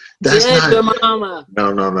gone. That's not your mama.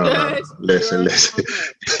 No. Listen.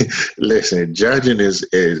 Listen. Judging is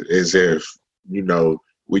if,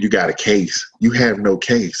 when you got a case. You have no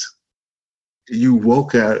case. You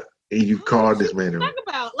woke up and you called this man. Talk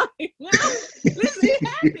about listen, it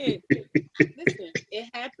happened. It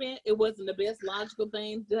happened. It wasn't the best logical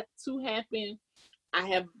thing to happen. I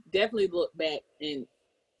have definitely looked back and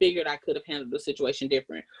figured I could have handled the situation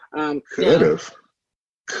different. Could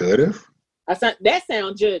have. That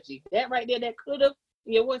sound judgy. That right there, that could have.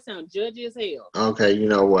 Yeah, what sound judgy as hell. Okay, you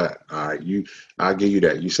know what? I'll give you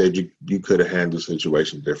that. You said you could have handled the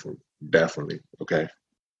situation definitely. Okay.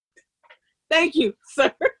 Thank you,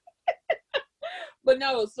 sir. But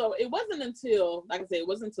no, so it wasn't until, like I said, it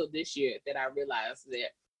wasn't until this year that I realized that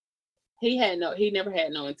he never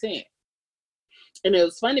had no intent. And it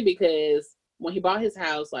was funny because when he bought his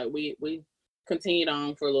house, like we continued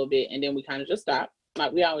on for a little bit, and then we kind of just stopped,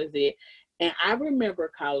 like we always did. And I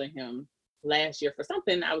remember calling him last year for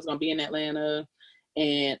something. I was gonna be in Atlanta,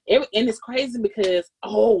 and it's crazy because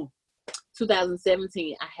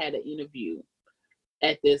 2017, I had an interview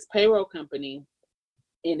at this payroll company,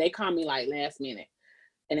 and they called me like last minute,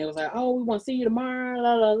 and it was like, "Oh, we want to see you tomorrow."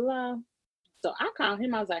 La la la. So I called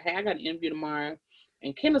him. I was like, "Hey, I got an interview tomorrow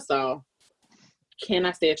in Kennesaw. Can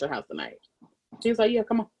I stay at your house tonight?" He was like, "Yeah,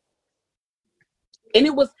 come on." And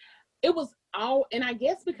it was all, and I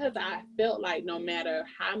guess because I felt like no matter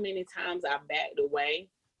how many times I backed away,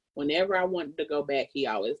 whenever I wanted to go back, he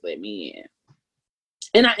always let me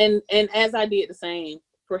in. And as I did the same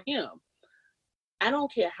for him. I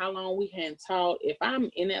don't care how long we hadn't talked. If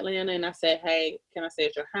I'm in Atlanta and I say, "Hey, can I stay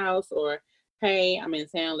at your house?" Or, "Hey, I'm in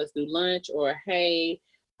town, let's do lunch." Or, "Hey,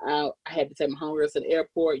 I had to take my homegirls to the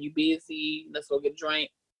airport. You busy? Let's go get a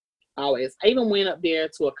drink." Always. I even went up there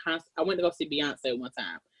to a concert. I went to go see Beyonce one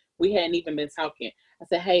time. We hadn't even been talking. I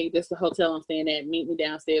said, "Hey, this is the hotel I'm staying at. Meet me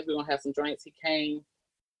downstairs. We're going to have some drinks." He came.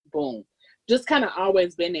 Boom. Just kind of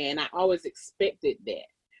always been there. And I always expected that.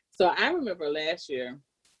 So I remember last year,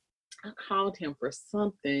 I called him for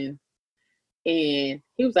something, and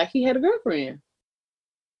he was like, he had a girlfriend.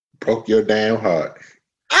 Broke your damn heart.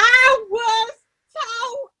 I was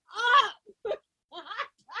so up.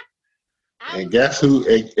 And guess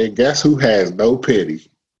who has no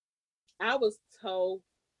pity? I was toe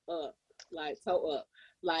up. Like,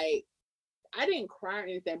 I didn't cry or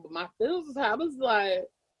anything, but my feelings was high. I was like,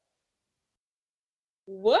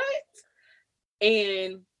 what?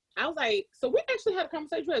 And I was like, so we actually had a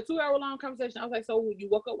conversation. We had a 2-hour-long conversation. I was like, so you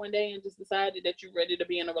woke up one day and just decided that you're ready to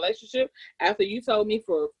be in a relationship after you told me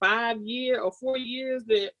for 5 years or 4 years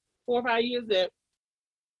that 4 or 5 years that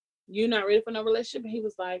you're not ready for no relationship? And he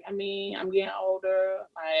was like, I mean, I'm getting older.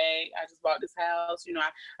 Like, I just bought this house. You know,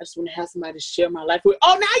 I just want to have somebody to share my life with.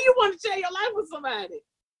 Oh, now you want to share your life with somebody.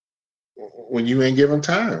 When you ain't give him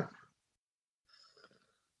time.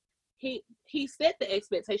 He set the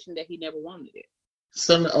expectation that he never wanted it.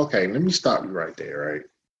 So, okay, let me stop you right there, right?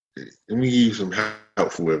 Let me give you some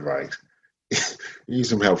helpful advice. I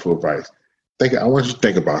want you to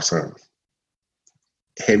think about something.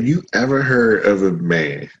 Have you ever heard of a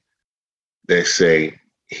man that say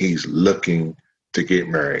he's looking to get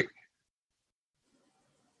married?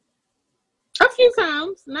 A few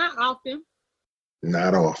times, not often.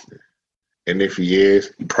 Not often. And if he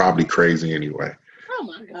is, he's probably crazy anyway. Oh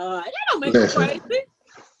my God, that don't make him crazy.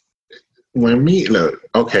 Now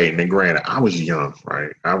granted, I was young,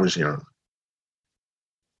 right? I was young.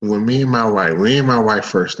 When me and my wife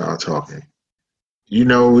first started talking, you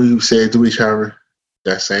know, we said to each other,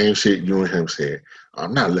 that same shit you and him said.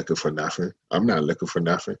 I'm not looking for nothing. I'm not looking for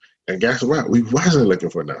nothing. And guess what? We wasn't looking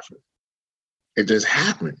for nothing. It just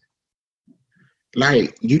happened.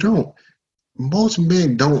 Like, most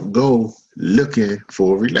men don't go looking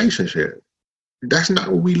for a relationship. That's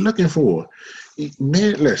not what we looking for.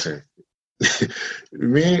 Men, listen.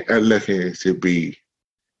 Men are looking to be.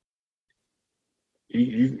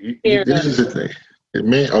 This is the thing.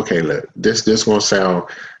 Men, okay, look. This gonna sound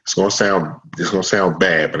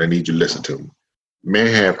bad, but I need you to listen to me. Men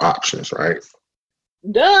have options, right?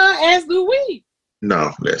 Duh, as do we.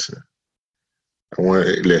 No, listen.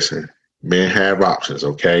 Listen. Men have options,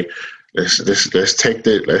 okay? Let's take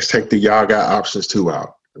the y'all got options too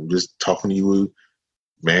out. I'm just talking to you,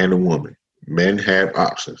 man and woman. Men have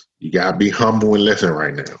options. You gotta be humble and listen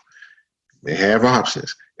right now. Men have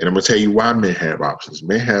options. And I'm gonna tell you why men have options.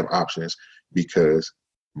 Men have options because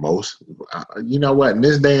you know what, in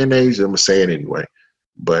this day and age, I'm gonna say it anyway,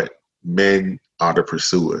 but men are the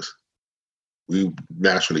pursuers. We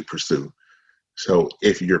naturally pursue. So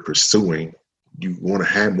if you're pursuing, you want to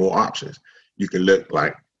have more options. You can look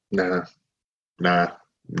like, nah.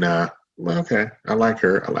 Well, okay, I like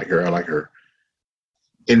her.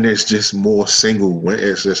 And there's just more single.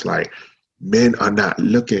 It's just like men are not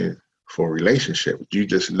looking for a relationship.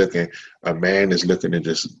 A man is looking to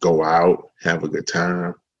just go out, have a good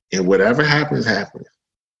time, and whatever happens, happens.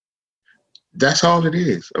 That's all it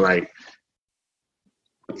is. Like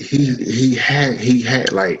he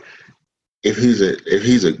had like if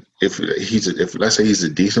let's say he's a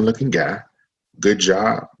decent looking guy, good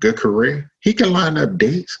job, good career, he can line up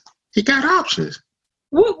dates. He got options.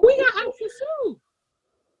 We got options too.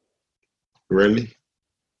 Really?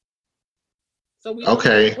 So we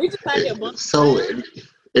Okay. we just out here bunch So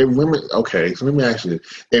if women, okay, so let me ask you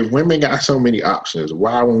this. If women got so many options,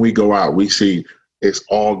 why when we go out, we see it's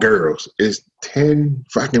all girls? It's 10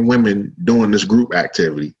 fucking women doing this group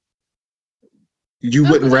activity. You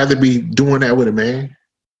wouldn't rather be doing that with a man?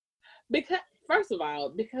 Because, first of all,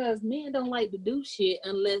 because men don't like to do shit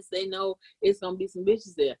unless they know it's going to be some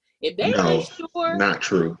bitches there. If they ain't sure. Not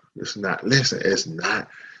true. It's not. Listen, it's not.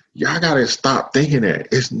 Y'all got to stop thinking that.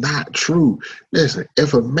 It's not true. Listen,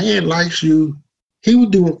 if a man likes you, he will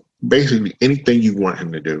do basically anything you want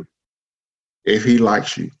him to do if he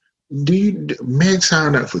likes you. Men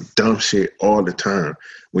sign up for dumb shit all the time.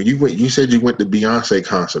 When you said you went to Beyonce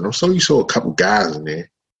concert. I'm sure you saw a couple guys in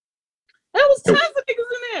there. There was tons of niggas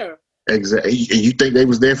in there. Exactly. And you think they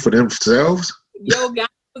was there for themselves? Yo, guy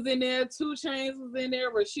was in there. 2 Chainz was in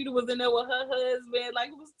there. Rashida was in there with her husband. Like,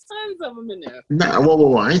 it was tons of them in there. Nah,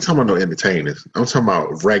 whoa. I ain't talking about no entertainers. I'm talking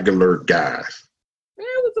about regular guys. There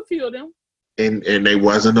was a few of them. And they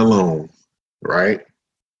wasn't alone, right?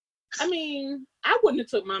 I mean, I wouldn't have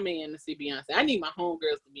took my man to see Beyonce. I need my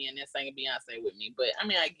homegirls to be in there singing Beyonce with me. But, I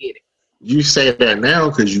mean, I get it. You say that now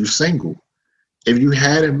because you single. If you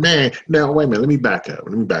had a man... Now, wait a minute. Let me back up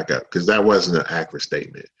because that wasn't an accurate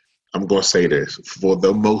statement. I'm going to say this. For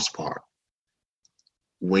the most part,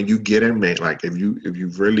 when you get a man, like if you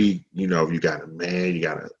really, if you got a man, you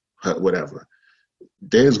got a whatever,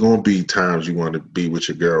 there's going to be times you want to be with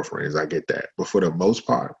your girlfriends. I get that. But for the most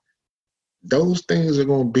part, those things are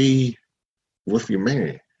going to be with your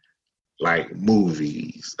man. Like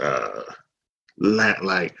movies,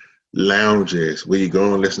 like lounges where you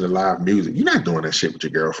go and listen to live music. You're not doing that shit with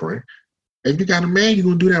your girlfriend. If you got a man, you're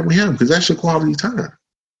going to do that with him because that's your quality time.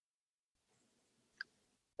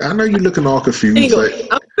 I know you're looking all confused. But I'm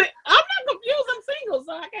not confused. I'm single,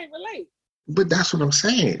 so I can't relate. But that's what I'm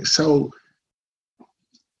saying. So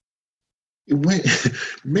when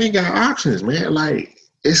men got options, man, like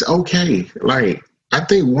it's okay. Like I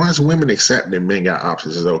think once women accept that men got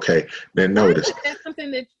options, it's okay. Then notice that's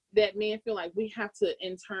something that men feel like we have to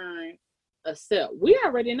in turn accept. We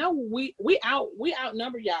already know we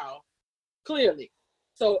outnumber y'all clearly.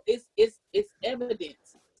 So it's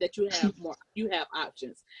evidence that you have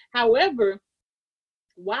options. However,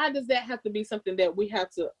 why does that have to be something that we have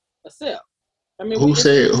to accept? I mean, who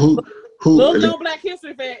little known Black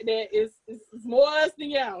history fact that is more us than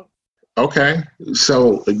y'all. Okay,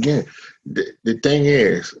 so again, the thing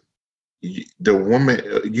is, the woman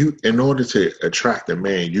in order to attract a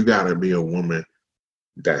man, you gotta be a woman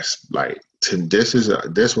that's like.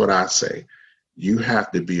 This what I say. You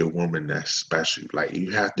have to be a woman that's special. Like you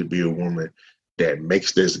have to be a woman that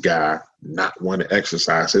makes this guy not want to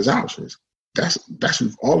exercise his options. That's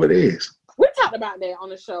all it is. We talked about that on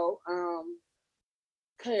the show.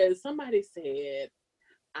 Because somebody said,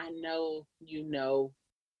 I know you know.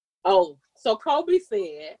 Oh, so Kobe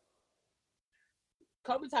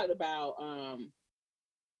talked about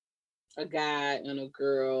a guy and a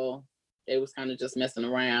girl. They was kind of just messing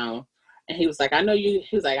around. And he was like, I know y'all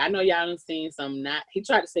done seen some not, he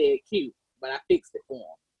tried to say it cute, but I fixed it for him.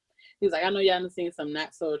 He was like, I know y'all done seen some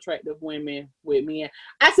not so attractive women with me.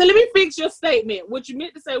 I said, let me fix your statement. What you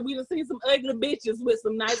meant to say, we done seen some ugly bitches with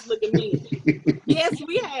some nice looking men. Yes,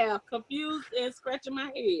 we have. Confused and scratching my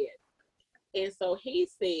head. And so he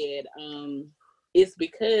said, it's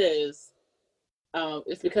because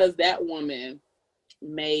that woman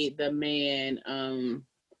made the man,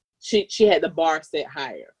 she had the bar set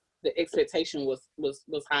higher. The expectation was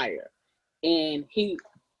higher, and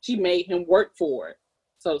she made him work for it,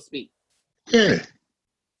 so to speak. Yeah,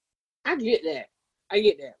 I get that.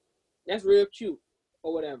 That's real cute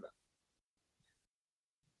or whatever.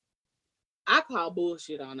 I call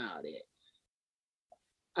bullshit on all that.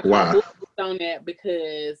 I call bullshit on that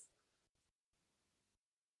because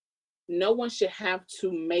no one should have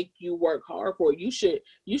to make you work hard for it. You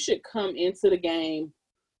should come into the game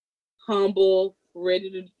humble, ready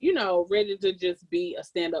to just be a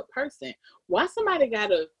stand-up person. Why somebody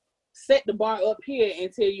gotta set the bar up here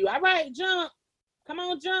and tell you, all right, jump, come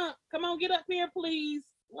on, get up here, please?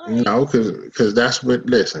 Like, no, because that's what.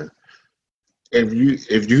 Listen, if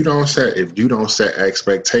you don't set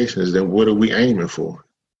expectations, then what are we aiming for?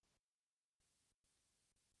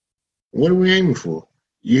 What are we aiming for?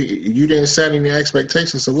 You didn't set any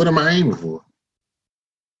expectations, so what am I aiming for?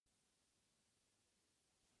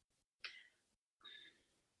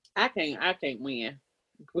 I can't win.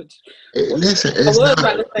 Listen, I was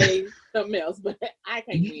about to say something else, but I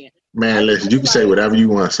can't win. Man, listen, you can say whatever you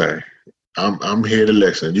want to say. I'm here to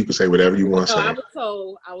listen. You can say whatever you want to So say.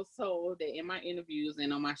 I was told that in my interviews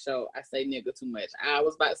and on my show, I say nigga too much. I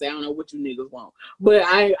was about to say I don't know what you niggas want, but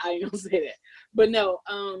I ain't gonna say that. But no,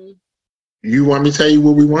 You want me to tell you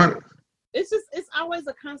what we want? it's always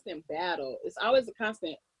a constant battle. It's always a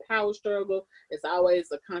constant power struggle. It's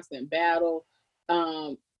always a constant battle.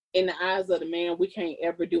 In the eyes of the man, we can't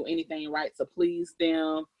ever do anything right to please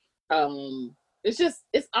them.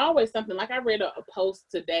 It's always something. Like I read a post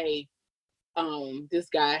today. This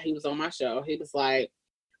guy, he was on my show. He was like,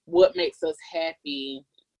 what makes us happy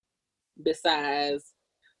besides,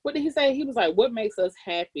 what did he say? He was like, what makes us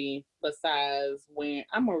happy besides when,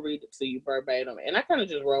 I'm gonna read it to you verbatim. And I kind of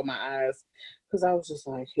just rolled my eyes because I was just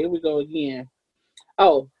like, here we go again.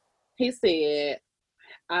 Oh, he said,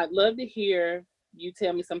 I'd love to hear you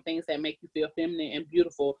tell me some things that make you feel feminine and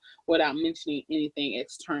beautiful without mentioning anything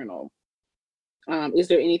external. Is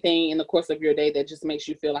there anything in the course of your day that just makes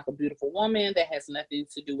you feel like a beautiful woman that has nothing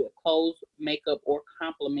to do with clothes, makeup, or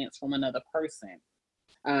compliments from another person?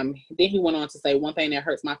 Then he went on to say, one thing that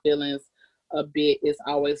hurts my feelings a bit is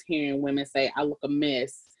always hearing women say, I look a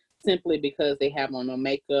mess simply because they have on no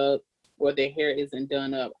makeup or their hair isn't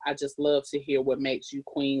done up. I just love to hear what makes you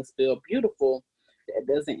queens feel beautiful that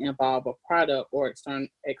doesn't involve a product or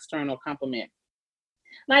external compliment.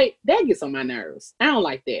 Like, that gets on my nerves. I don't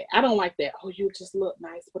like that. I don't like that. Oh, you just look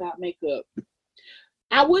nice without makeup.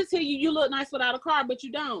 I would tell you you look nice without a car, but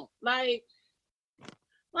you don't. Like,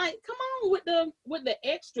 come on with the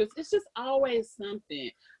extras. It's just always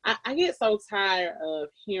something. I get so tired of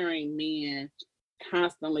hearing men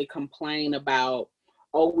constantly complain about,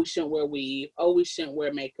 oh, we shouldn't wear weave. Oh, we shouldn't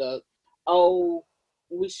wear makeup. Oh,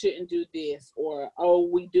 we shouldn't do this. Or, oh,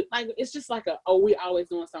 we do. Like, it's just like we always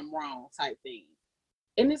doing something wrong type thing.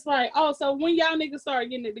 And it's like, oh, so when y'all niggas start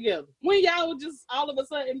getting it together? When y'all just all of a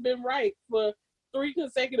sudden been right for 3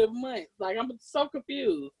 consecutive months? Like, I'm so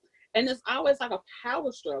confused. And it's always like a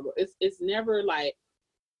power struggle. It's never like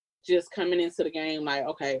just coming into the game like,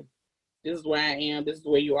 okay, this is where I am, this is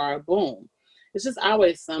where you are, boom. It's just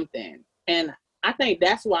always something. And I think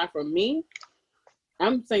that's why for me,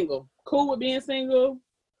 I'm single. Cool with being single.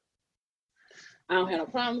 I don't have no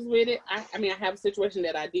problems with it. I mean, I have a situation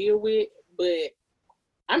that I deal with, but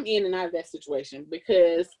I'm in and out of that situation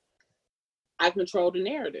because I control the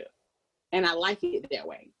narrative and I like it that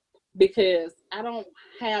way because I don't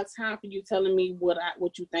have time for you telling me what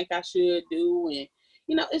you think I should do. And,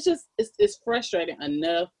 you know, it's frustrating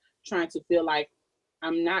enough trying to feel like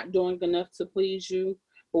I'm not doing enough to please you.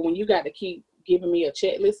 But when you got to keep giving me a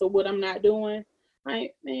checklist of what I'm not doing,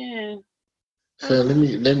 man. So let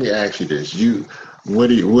me ask you this. What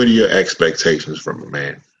are your expectations from a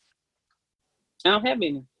man? I don't have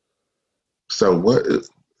any. So what?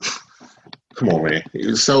 Come on,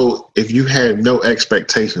 man. So if you have no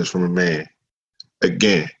expectations from a man,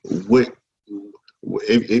 again, what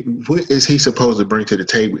is he supposed to bring to the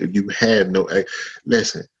table if you have no?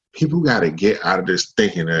 Listen, people got to get out of this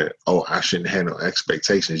thinking that, oh, I shouldn't have no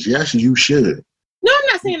expectations. Yes, you should. No, I'm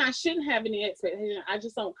not saying I shouldn't have any expectations. I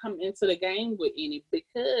just don't come into the game with any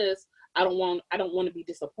because I don't want to be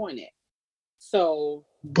disappointed. So,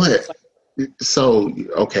 but so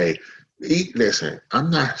okay. Listen,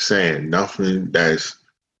 I'm not saying nothing that's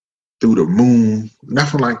through the moon,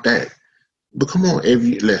 nothing like that. But come on, if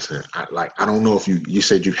you listen, I don't know if you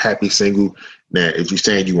said you're happy single. Now, if you're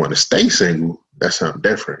saying you want to stay single, that's something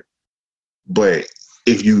different. But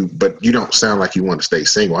but you don't sound like you want to stay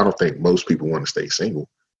single. I don't think most people want to stay single.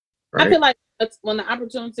 Right? I feel like when the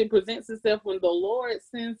opportunity presents itself, when the Lord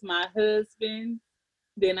sends my husband,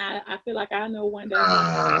 then I feel like I know one day.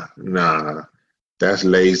 Nah, that's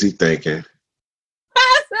lazy thinking.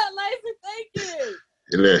 That's not lazy thinking.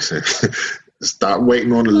 Listen, stop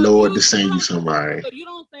waiting on the Lord to send you somebody. So you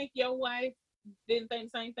don't think your wife didn't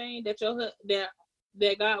think the same thing that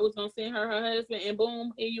that God was gonna send her husband, and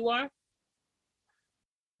boom, here you are.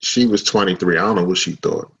 She was 23. I don't know what she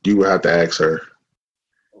thought. You would have to ask her.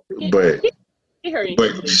 But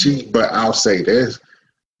I'll say this: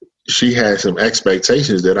 she had some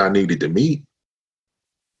expectations that I needed to meet.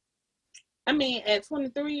 I mean, at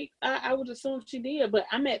 23, I would assume she did, but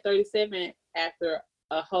I'm at 37 after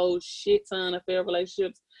a whole shit ton of failed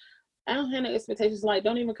relationships. I don't have no expectations. Like,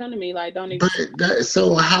 don't even come to me. Like, don't even. So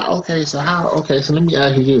let me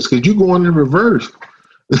ask you this: because you going in reverse.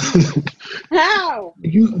 How?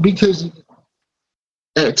 Because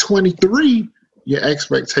at 23, your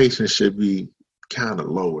expectations should be kind of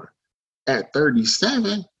lower. At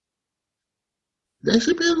 37, they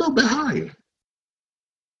should be a little bit higher.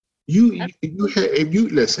 If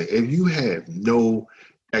you have no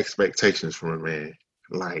expectations from a man,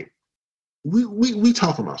 like we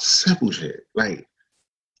talking about simple shit. Like,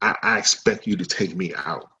 I expect you to take me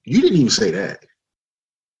out. You didn't even say that.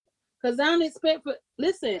 Because I don't expect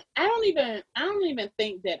listen, I don't even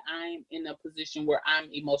think that I'm in a position where I'm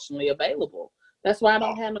emotionally available. That's why I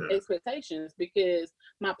don't have no expectations, because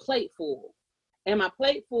my plate full. And my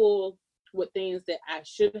plate full with things that I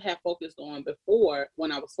should have focused on before,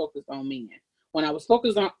 when I was focused on men. When I was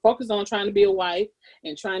focused on trying to be a wife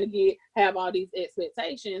and trying to have all these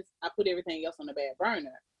expectations, I put everything else on the back burner.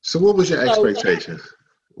 So what was your expectations?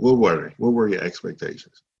 What were your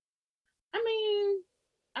expectations? I mean,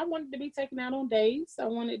 I wanted to be taken out on dates. I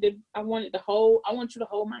want you to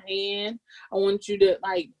hold my hand. I want you to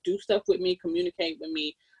like do stuff with me, communicate with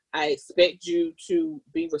me. I expect you to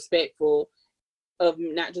be respectful of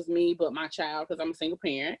not just me, but my child, because I'm a single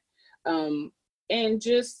parent. And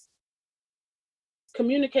just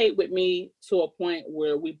communicate with me to a point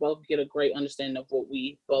where we both get a great understanding of what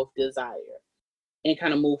we both desire and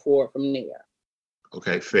kind of move forward from there.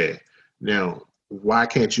 Okay, fair. Now, why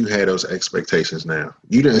can't you have those expectations now?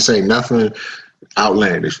 You didn't say nothing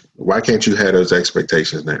outlandish. Why can't you have those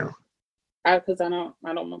expectations now? Because I don't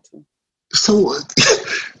want to. So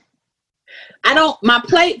my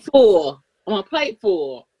plate full. My plate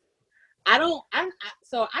full.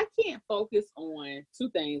 So I can't focus on two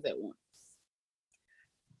things at once.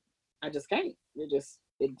 I just can't. It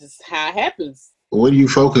just how it happens. What do you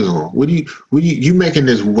focus on? You making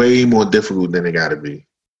this way more difficult than it gotta be.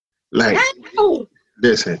 Like,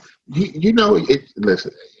 listen,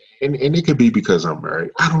 listen, and it could be because I'm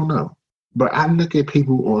married. I don't know. But I look at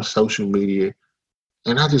people on social media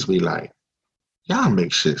and I just be like, y'all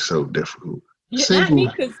make shit so difficult. Not me,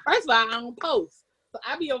 because first of all, I don't post. So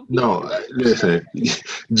I be over here. No, listen,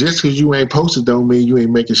 just because you ain't posted don't mean you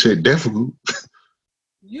ain't making shit difficult.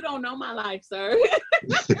 You don't know my life, sir.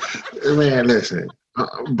 Man, listen,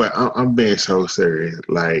 but I'm being so serious.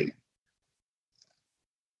 Like,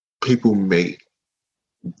 people make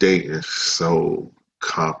dating so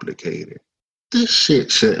complicated. This shit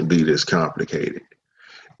shouldn't be this complicated.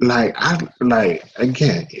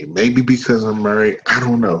 Again, it may be because I'm married. I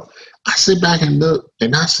don't know. I sit back and look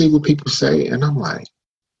and I see what people say and I'm like,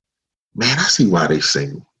 man, I see why they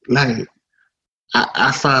single. Like,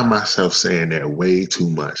 I find myself saying that way too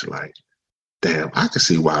much. Like, damn, I can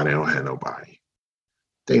see why they don't have nobody.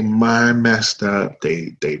 They mind messed up.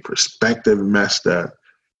 They perspective messed up.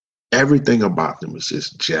 Everything about them is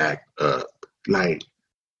just jacked up. Like,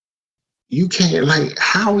 you can't, like,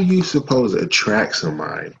 how are you supposed to attract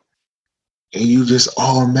somebody and you just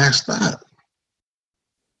all messed up?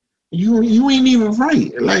 You ain't even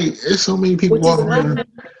right. Like, there's so many people walking around. I'm not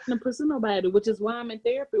going to pursue nobody, which is why I'm in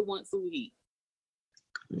therapy once a week.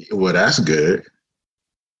 Well, that's good.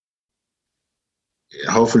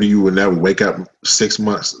 Hopefully you will never wake up 6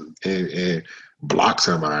 months and block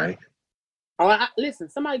somebody. Oh, listen,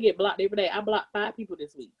 somebody get blocked every day. I blocked 5 people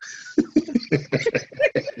this week.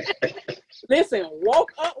 Listen,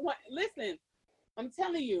 woke up. Listen, I'm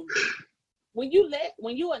telling you, when you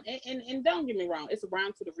don't get me wrong, it's a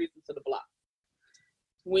rhyme to the reason to the block.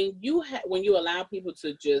 When you allow people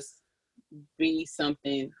to just be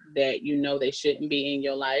something that you know they shouldn't be in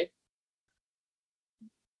your life,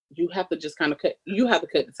 you have to just kind of cut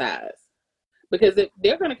the ties, because if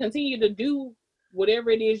they're going to continue to do whatever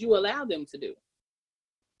it is you allow them to do.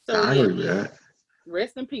 So I heard that.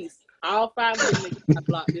 Rest in peace. All 5 of them niggas got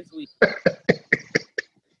blocked this week.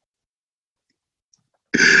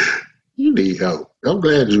 You need help. I'm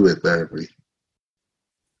glad you in therapy.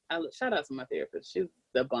 Shout out to my therapist. She's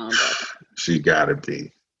the bomb. She gotta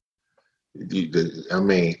be. I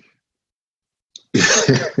mean,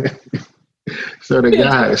 so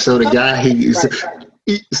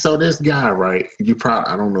this guy, right? You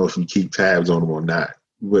probably, I don't know if you keep tabs on him or not,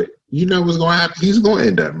 but you know what's going to happen. He's going to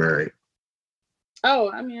end up married. Oh,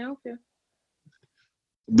 I mean, okay.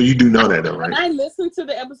 But you do know that, though, right? When I listened to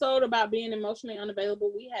the episode about being emotionally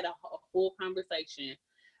unavailable, we had a full conversation.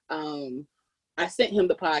 I sent him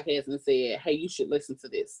the podcast and said, hey, you should listen to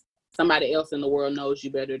this. Somebody else in the world knows you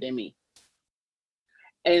better than me.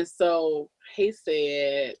 And so he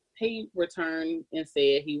returned and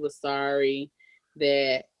said he was sorry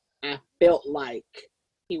that I felt like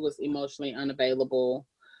he was emotionally unavailable.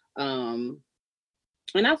 And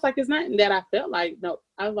I was like, it's not that I felt like, no,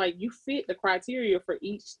 I was like, you fit the criteria for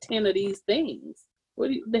each 10 of these things.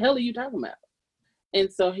 The hell are you talking about?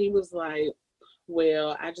 And so he was like,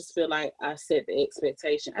 well, I just feel like I set the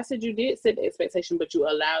expectation. I said, you did set the expectation, but you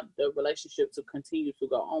allowed the relationship to continue to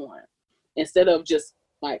go on. Instead of just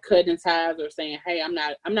like cutting ties or saying, hey, I'm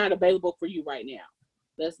not available for you right now.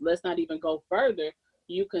 Let's not even go further.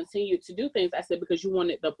 you continued to do things? I said, because you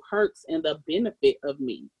wanted the perks and the benefit of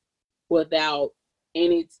me without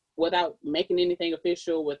making anything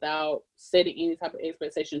official, without setting any type of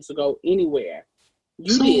expectations to go anywhere.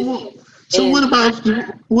 You did. So what about you?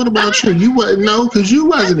 You wasn't because you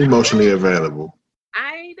wasn't emotionally available.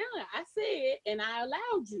 I ain't done. I said, and I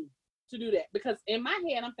allowed you to do that because in my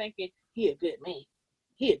head I'm thinking he a good man.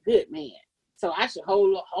 He a good man. So I should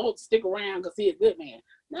stick around because he a good man.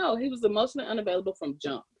 No, he was emotionally unavailable from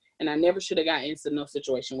jump, and I never should have got into no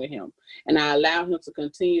situation with him. And I allowed him to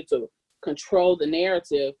continue to control the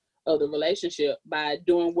narrative of the relationship by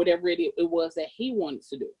doing whatever it was that he wanted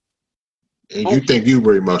to do. And you think you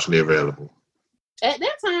were emotionally available? At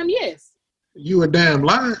that time, yes. You a damn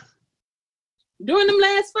liar. During them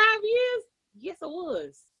last 5 years, yes, I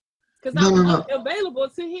was. Because I was available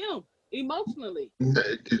to him emotionally.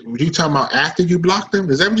 You talking about after you blocked him?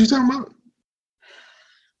 Is that what you talking about?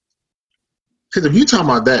 Because if you talking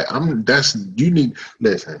about that,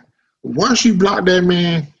 listen. Once you block that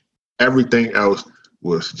man, everything else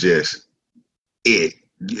was just it.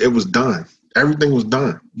 It was done. Everything was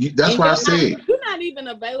done. That's why I said you're not even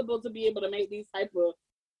available to be able to make these type of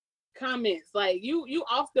comments. Like you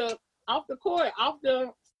off the court, off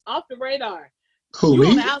the radar. Who, you me?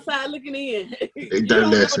 On the outside looking in.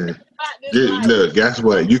 Listen, look. Guess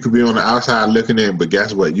what? You could be on the outside looking in, but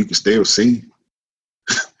guess what? You can still see.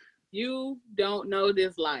 You don't know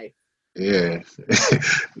this life. Yeah.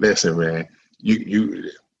 Listen, man.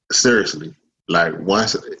 You seriously, like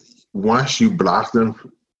once you blocked them,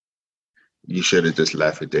 you should have just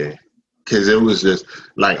left it there. Because it was just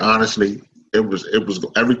like, honestly, it was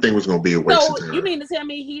everything was gonna be a waste of time. So you mean to tell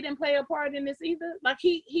me he didn't play a part in this either? Like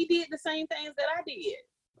he did the same things that I did.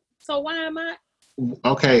 So why am I?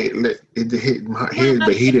 Okay, but he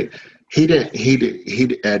didn't.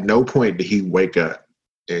 At no point did he wake up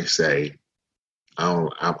and say,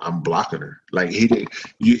 I'm blocking her. Like he did.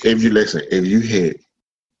 If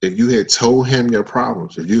you had told him your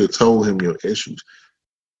problems, if you had told him your issues,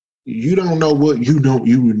 you don't know what you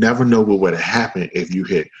would never know what would have happened if you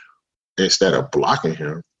had, instead of blocking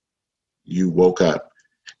him, you woke up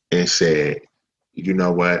and said, you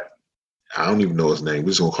know what? I don't even know his name. We're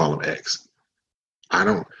just gonna call him X. I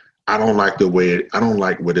don't like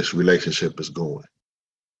where this relationship is going.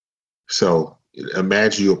 So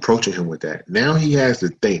imagine you approaching him with that. Now he has to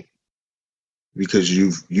think because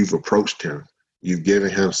you've approached him. You've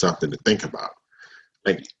given him something to think about.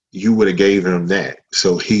 Like you would have gave him that.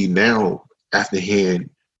 So he now, after hearing,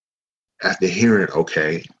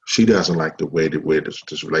 okay, she doesn't like the way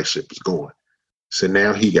this relationship is going. So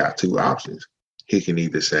now he got two options. He can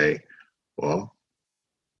either say, well,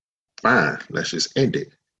 fine, let's just end it.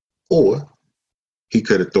 Or he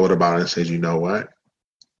could have thought about it and said, you know what?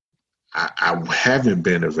 I haven't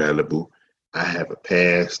been available. I have a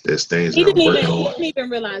past. There's things that I'm working on. He didn't even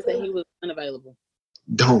realize that he was unavailable.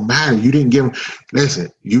 Don't matter. You didn't give him.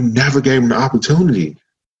 Listen, you never gave him the opportunity.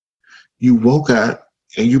 You woke up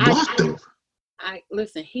and you blocked him.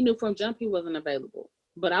 Listen. He knew from jump he wasn't available.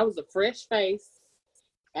 But I was a fresh face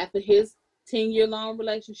after his 10-year-long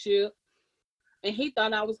relationship, and he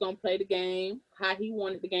thought I was gonna play the game how he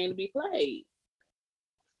wanted the game to be played.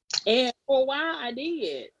 And for a while, I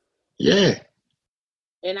did. Yeah.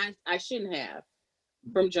 And I shouldn't have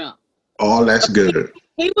from jump. Oh, that's good.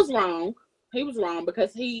 He was wrong. He was wrong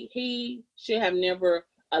because he should have never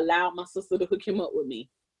allowed my sister to hook him up with me.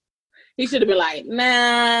 He should have been like,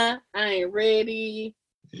 nah, I ain't ready.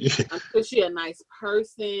 I'm sure she's a nice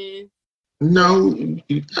person. No,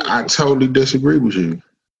 I totally disagree with you.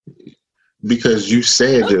 Because you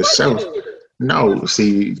said yourself. No,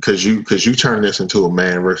 see, because you turn this into a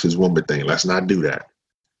man versus woman thing. Let's not do that.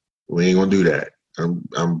 We ain't gonna do that.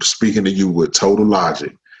 I'm speaking to you with total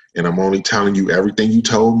logic, and I'm only telling you everything you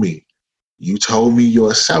told me. You told me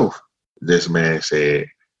yourself. This man said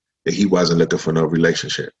that he wasn't looking for no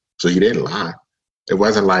relationship, so he didn't lie. It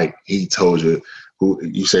wasn't like he told you. Who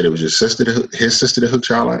you said it was your sister, his sister that hooked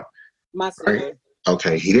y'all up? My sister. Right?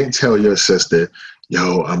 Okay, he didn't tell your sister,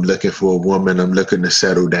 yo, I'm looking for a woman. I'm looking to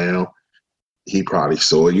settle down. He probably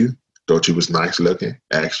saw you, thought you was nice looking,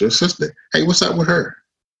 asked your sister, hey, what's up with her?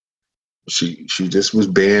 She just was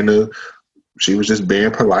being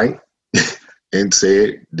polite and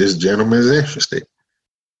said, this gentleman is interested.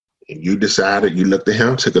 And you decided, you looked at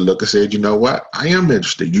him, took a look and said, you know what? I am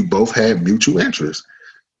interested. You both had mutual interest.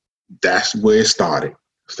 That's where it started.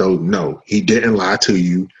 So no, he didn't lie to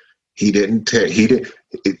you.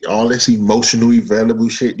 All this emotionally available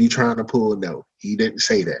shit you trying to pull, no, he didn't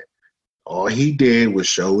say that. All he did was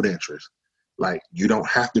showed interest. Like, you don't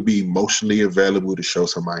have to be emotionally available to show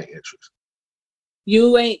somebody interest.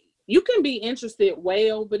 You ain't, You can be interested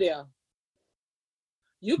way over there.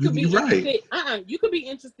 You could be interested. Right. You could be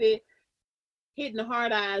interested hitting the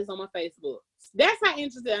hard eyes on my Facebook. That's how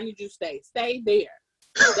interested I need you to stay. Stay there.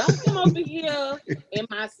 Don't come over here in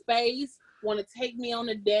my space. Want to take me on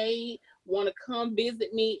a date? Want to come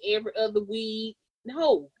visit me every other week?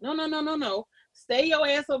 No. Stay your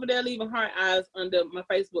ass over there, leaving hard eyes under my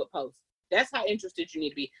Facebook post. That's how interested you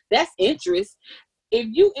need to be. That's interest. If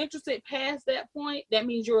you interested past that point, that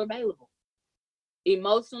means you're available.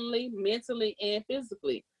 Emotionally, mentally, and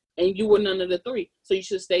physically. And you were none of the three. So you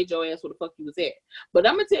should stay your ass where the fuck you was at. But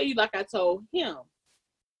I'm going to tell you, like I told him,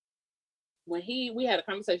 when we had a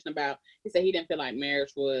conversation about, he said he didn't feel like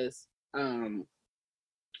marriage was,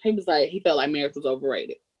 he felt like marriage was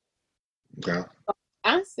overrated. Okay.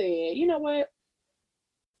 I said, you know what?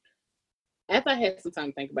 After I had some time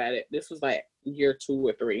to think about it, this was like year 2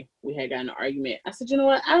 or 3, we had gotten an argument. I said, you know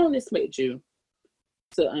what? I don't expect you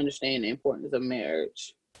to understand the importance of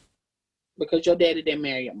marriage because your daddy didn't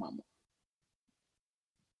marry your mama.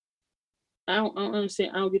 I don't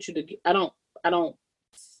understand. I don't get you to, I don't,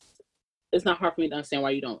 it's not hard for me to understand why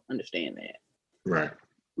you don't understand that. Right.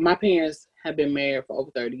 My parents have been married for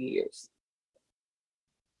over 30 years.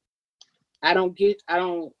 I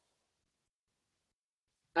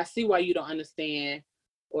see why you don't understand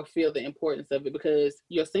or feel the importance of it because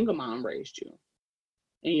your single mom raised you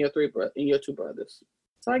and your 2 brothers.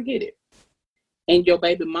 So I get it. And your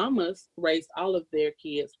baby mamas raised all of their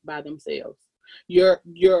kids by themselves. One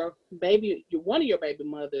of your baby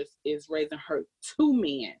mothers is raising her 2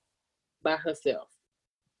 men by herself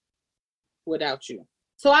without you.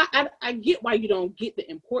 So I get why you don't get the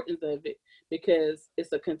importance of it because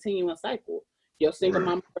it's a continuing cycle. Your single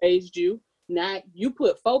mama raised you. Now you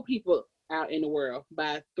put 4 people out in the world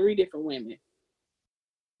by 3 different women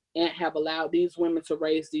and have allowed these women to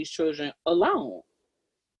raise these children alone.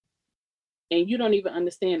 And you don't even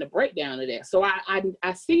understand the breakdown of that. So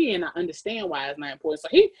I see and I understand why it's not important. So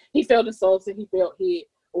he felt insulted, he felt hit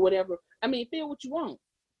or whatever. I mean, feel what you want.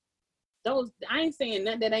 I ain't saying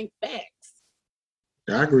nothing that ain't facts.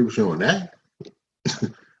 I agree with you on that.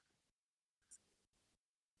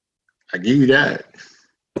 I give you that.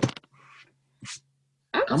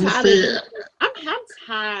 I'm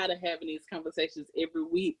tired of having these conversations every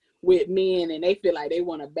week with men and they feel like they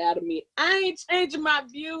want to battle me. I ain't changing my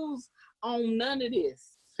views on none of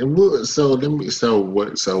this. What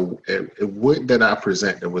did I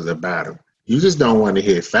present that was a battle? You just don't want to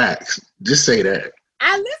hear facts. Just say that.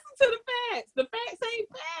 I listen to the facts. The facts ain't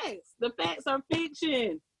facts. The facts are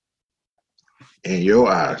fiction. In your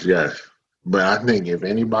eyes, yes. But I think if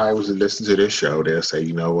anybody was to listen to this show, they'll say,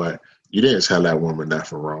 you know what? You didn't tell that woman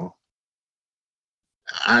nothing wrong.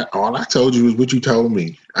 All I told you is what you told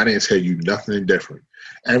me. I didn't tell you nothing different.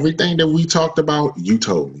 Everything that we talked about, you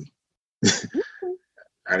told me.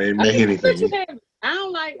 I didn't make anything. I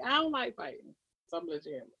don't like fighting. So I'm gonna let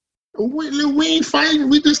you have it. We ain't fighting.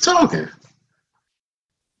 We just talking.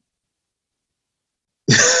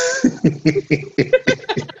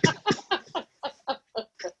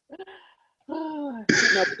 No,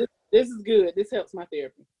 this is good. This helps my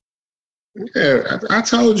therapy. Yeah, I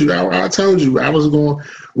told you. I told you we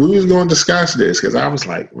was going to discuss this because I was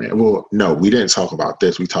like, man, well, no, we didn't talk about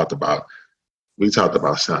this. We talked about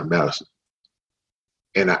something else.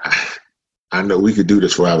 And I know we could do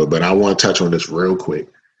this forever, but I want to touch on this real quick.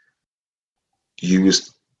 You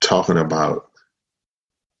was talking about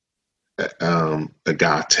a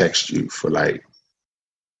guy text you for like,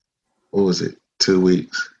 what was it, 2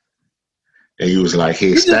 weeks? And you was like,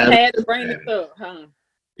 you just had to bring this up, huh?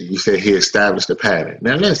 You said he established the pattern.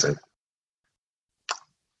 Now listen.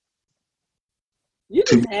 You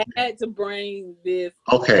just had to bring this.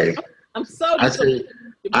 Okay. I'm so. I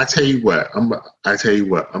tell you what. I'm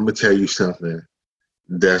gonna tell you something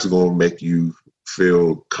that's gonna make you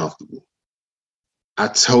feel comfortable. I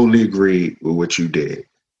totally agree with what you did,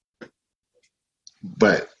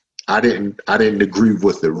 but I didn't agree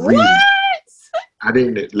with the reason. What? I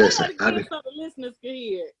didn't listen. Listeners can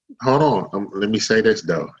hear. Hold on. Let me say this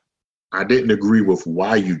though. I didn't agree with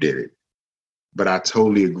why you did it, but I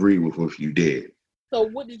totally agree with what you did. So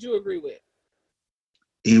what did you agree with?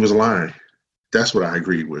 He was lying. That's what I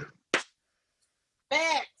agreed with.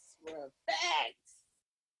 Facts, bro. Facts.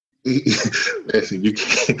 Listen,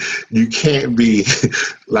 you can't be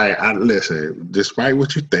like listen, despite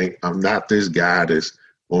what you think, I'm not this guy that's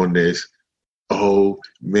on this, oh,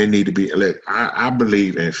 men need to be I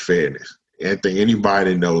believe in fairness. I think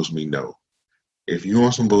anybody that knows me know. If you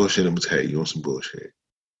on some bullshit, I'm gonna tell you on some bullshit.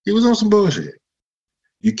 He was on some bullshit.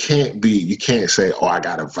 You can't say, oh, I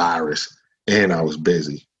got a virus and I was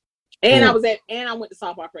busy. And I went to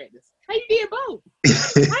softball practice. How you did both?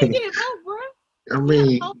 How you did both, bro? I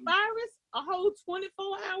mean, a whole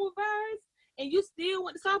 24-hour virus, and you still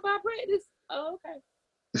went to softball practice? Oh, okay.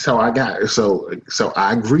 So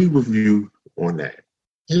I agree with you on that.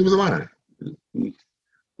 He was lying.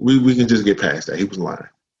 We can just get past that. He was lying.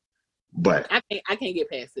 But I can't get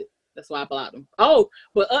past it. That's why I blocked him. Oh,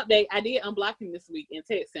 but update, I did unblock him this week and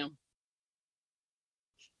text him.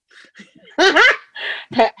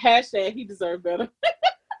 Hashtag he deserved better.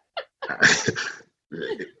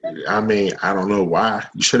 I mean, I don't know why.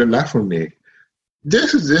 You should have left him there.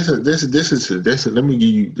 This is let me give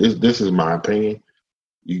you this is my opinion.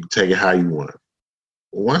 You can take it how you want.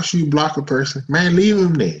 Once you block a person, man, leave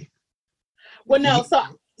him there. Well, no,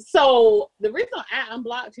 so the reason I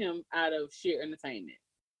unblocked him out of sheer entertainment.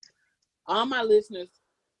 All my listeners,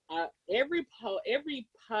 every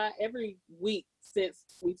week since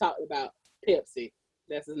we talked about Pepsi,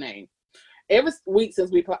 that's his name. Every week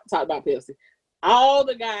since we talked about Pepsi, all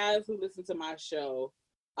the guys who listen to my show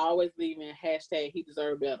always leaving hashtag he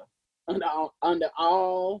deserved better under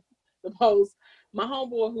all the posts. My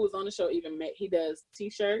homeboy who was on the show he does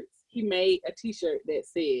t-shirts. He made a t-shirt that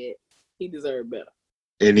said he deserved better.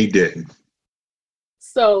 And he didn't.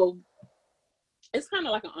 So it's kind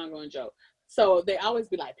of like an ongoing joke. So they always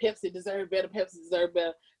be like, Pepsi deserved better, Pepsi deserved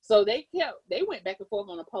better. So they went back and forth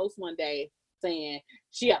on a post one day saying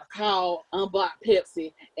she had to call, unblock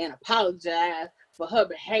Pepsi and apologize for her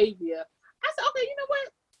behavior. I said, okay, you know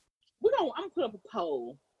what? I'm gonna put up a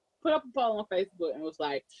poll. Put up a poll on Facebook and was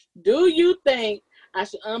like, do you think I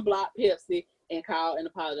should unblock Pepsi and call and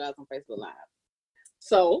apologize on Facebook Live?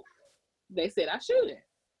 So they said I shouldn't.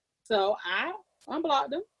 So I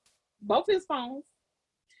unblocked them, both his phones,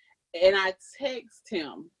 and I text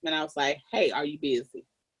him and I was like, hey, are you busy?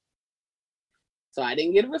 So I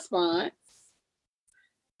didn't get a response.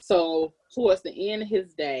 So towards the end of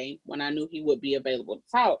his day, when I knew he would be available to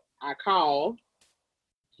talk, I called.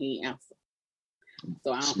 He answered.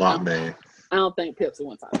 So Smart man. I don't think Pepsi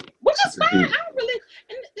wants to talk to me, which is fine. I don't really,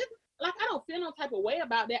 I don't feel no type of way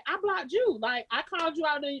about that. I blocked you. Like, I called you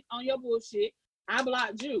out on your bullshit. I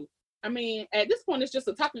blocked you. I mean, at this point, it's just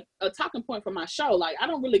a talking point for my show. Like, I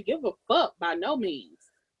don't really give a fuck by no means.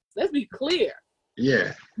 Let's be clear.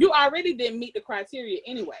 Yeah. You already didn't meet the criteria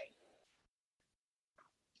anyway.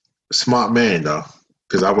 Smart man, though,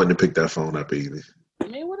 because I wouldn't have picked that phone up either. I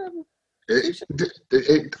mean, whatever.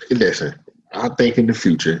 Listen, I think in the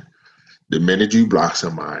future, the minute you block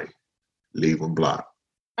somebody, leave them blocked.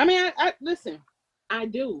 I mean, I listen, I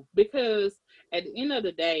do, because at the end of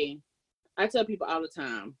the day, I tell people all the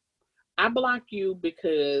time, I block you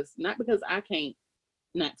not because I can't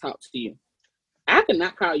not talk to you. I could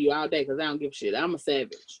not call you all day because I don't give a shit. I'm a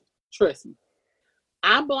savage. Trust me.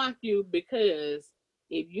 I block you because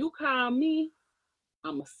if you call me,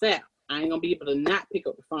 I'm a sap. I ain't gonna be able to not pick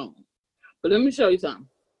up the phone. But let me show you something.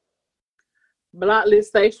 Block list,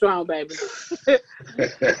 stay strong, baby. Look at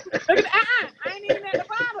that. I ain't even at the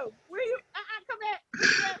bottom. Where you? Come back.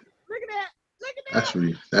 Look at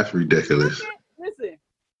that. That's ridiculous. Listen,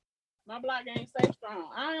 my block game stay strong.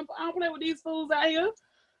 I don't play with these fools out here.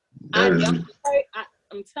 I'm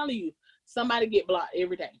telling you, somebody get blocked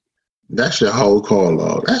every day. That's your whole call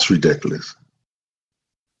log. That's ridiculous.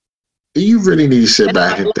 You really need to sit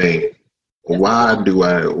back and think, why do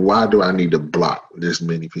I need to block this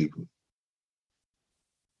many people?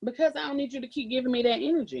 Because I don't need you to keep giving me that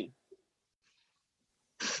energy.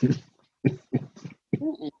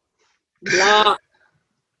 Block.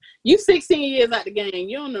 You 16 years out the game.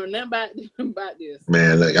 You don't know nothing about this.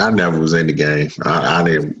 Man, look, I never was in the game. I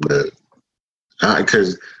didn't,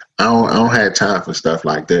 because I don't have time for stuff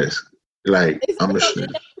like this. Like, that's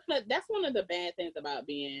one of the bad things about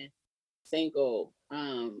being single,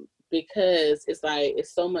 because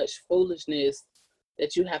it's so much foolishness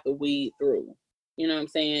that you have to weed through. You know what I'm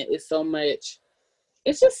saying? It's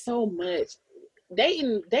just so much.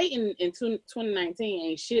 Dating in 2019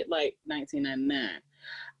 ain't shit like 1999.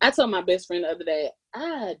 I told my best friend the other day,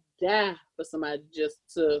 I'd die for somebody just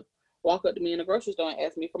to walk up to me in the grocery store and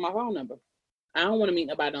ask me for my phone number. I don't want to meet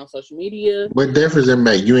nobody on social media. What difference it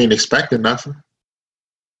make? You ain't expecting nothing.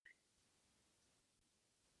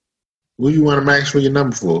 What do you want to ask for your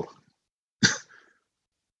number for?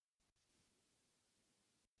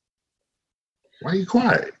 Why are you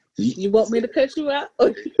quiet? You want me to cut you out?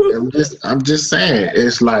 I'm just saying.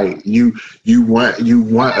 It's like you want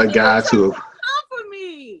a guy to offer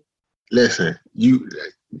me. Listen,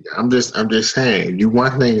 I'm just saying. You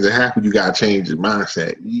want things to happen. You gotta change your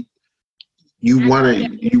mindset. You want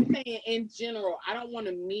to. In general, I don't want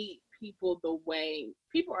to meet people the way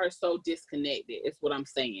people are so disconnected. Is what I'm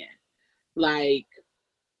saying. like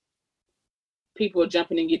people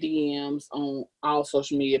jumping in your DMs on all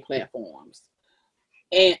social media platforms.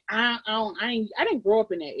 And I didn't grow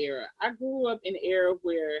up in that era. I grew up in the era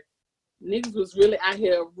where niggas was really out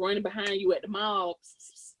here running behind you at the mall,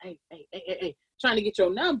 hey, trying to get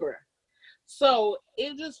your number. So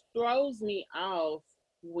it just throws me off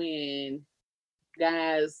when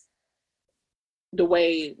guys, the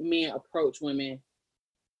way men approach women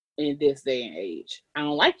in this day and age. I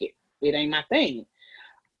don't like it. It ain't my thing.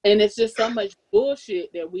 And it's just so much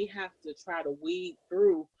bullshit that we have to try to weed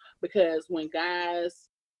through, because when guys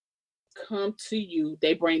come to you,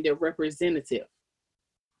 they bring their representative.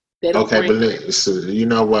 They don't Okay, but you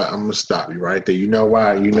know what? I'm gonna stop you right there. You know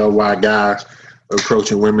why? You know why guys are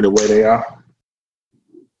approaching women the way they are?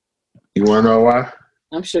 You wanna know why?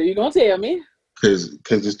 I'm sure you're gonna tell me. Cause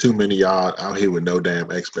there's too many y'all out here with no damn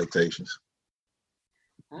expectations.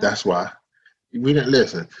 That's why. We didn't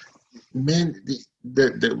listen. Men,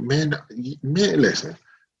 the men listen.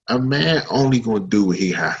 A man only gonna do what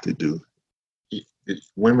he have to do.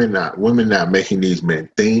 Women not making these men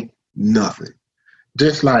think nothing.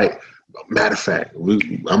 Just like, matter of fact,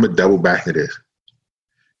 I'm gonna double back to this.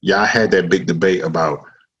 Y'all had that big debate about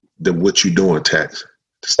the "what you doing" text.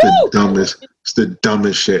 It's the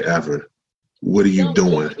dumbest shit ever. What are you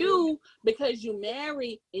doing? You because you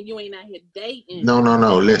married and you ain't out here dating. No.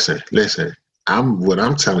 Listen. What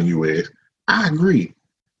I'm telling you is, I agree.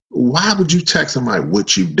 Why would you text somebody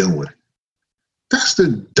what you doing? That's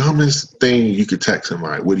the dumbest thing you could text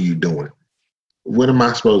somebody. What are you doing? What am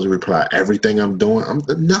I supposed to reply? Everything I'm doing? I'm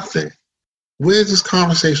nothing. Where's this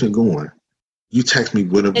conversation going? You text me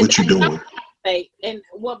what you doing? And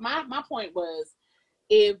what my point was,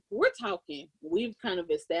 if we're talking, we've kind of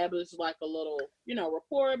established like a little,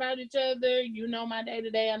 rapport about each other. You know my day to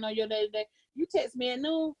day. I know your day to day. You text me at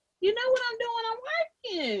noon. You know what I'm doing? I'm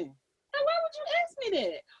working. Now, why would you ask me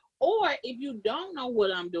that? Or if you don't know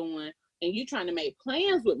what I'm doing and you trying to make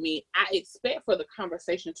plans with me, I expect for the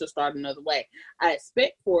conversation to start another way. I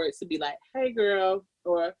expect for it to be like, hey, girl,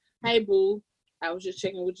 or hey, boo, I was just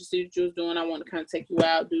checking what you see what you was doing. I want to kind of take you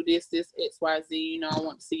out, do this, X, Y, Z. I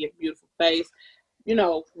want to see your beautiful face.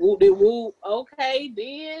 Woo, okay,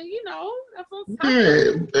 then, that's what I'm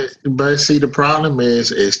Yeah, but see, the problem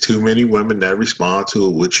is too many women that respond to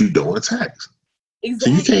what you doing text.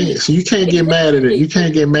 Exactly. So you can't get mad at it. You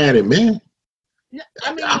can't get mad at men.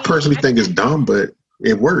 I personally think it's dumb, but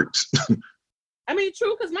it works.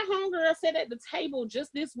 True, because my homegirl sat at the table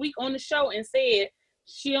just this week on the show and said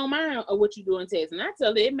she don't mind what you doing text, and I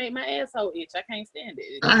tell her it made my asshole itch. I can't stand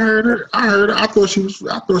it. I heard her. I thought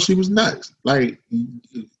she was nuts. Like,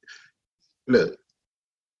 look,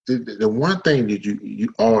 the one thing that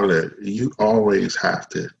you always have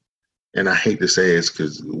to, and I hate to say it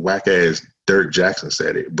because whack ass Dirk Jackson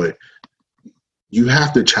said it, but you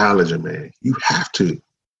have to challenge a man. You have to.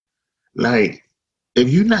 Like, if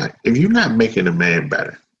you're not making a man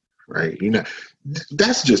better, right?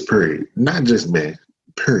 That's just period. Not just men,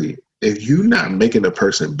 period. If you're not making a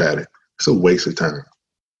person better, it's a waste of time.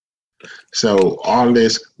 So all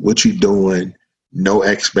this, what you doing, no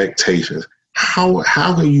expectations. How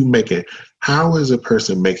is a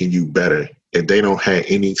person making you better if they don't have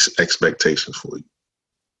any expectations for you?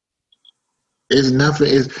 There's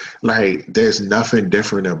there's nothing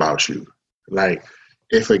different about you. Like,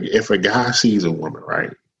 if a guy sees a woman,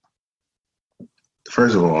 right?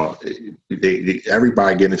 First of all,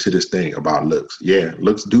 everybody get into this thing about looks. Yeah,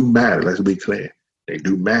 looks do matter. Let's be clear. They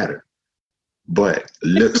do matter. But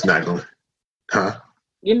looks not going to, huh?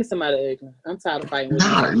 Give me somebody ugly. I'm tired of fighting with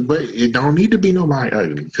you. But it don't need to be nobody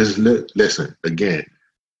ugly. Because listen, again,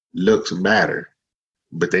 looks matter,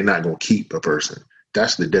 but they're not going to keep a person.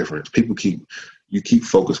 That's the difference. People keep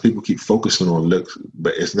focusing on looks,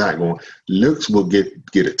 but it's not going. Looks will get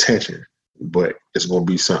attention, but it's going to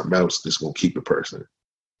be something else that's going to keep a person.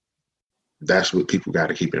 That's what people got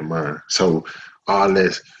to keep in mind. So all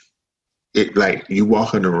this, like you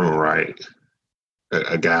walk in the room, right?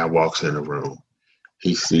 A guy walks in the room.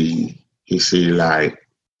 He see like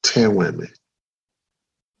 10 women.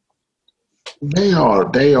 They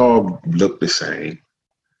all look the same,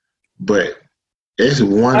 but it's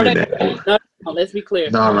one in that. No, let's be clear.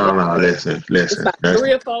 No. Listen. It's about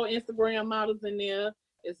 3 or 4 Instagram models in there.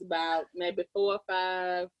 It's about maybe 4 or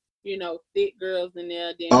 5, thick girls in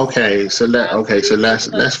there. Then let's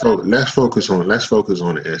focus on the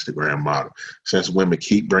Instagram model. Since women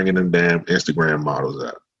keep bringing them damn Instagram models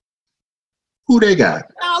up, who they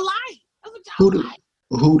got? Y'all like? That's what y'all like.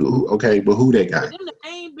 Who? Okay, but who they got? Them the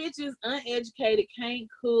main bitches, uneducated, can't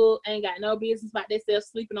cook, ain't got no business about themselves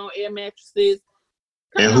sleeping on air mattresses.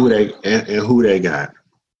 And who they got?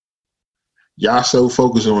 Y'all so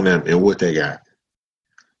focused on them and what they got.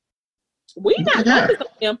 We're not focused on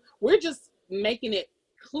them. We're just making it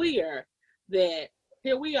clear that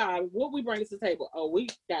here we are. What we bring to the table? Oh, we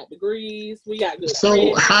got degrees. We got good.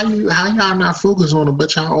 So friends. how y'all not focused on them,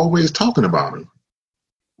 but y'all always talking about them?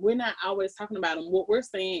 We're not always talking about them. What we're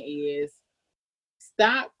saying is,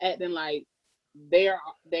 stop acting like they are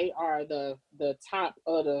the top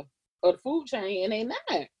of the food chain, and they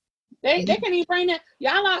not. They can't even bring that.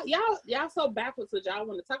 Y'all so backwards that y'all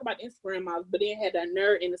want to talk about Instagram models, but then had that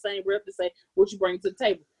nerd in the same breath to say what you bring to the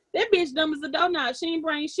table. That bitch dumb as a donut. She ain't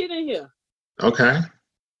bring shit in here. Okay.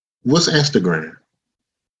 What's Instagram?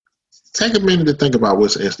 Take a minute to think about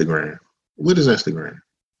what's Instagram. What is Instagram?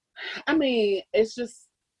 I mean, it's just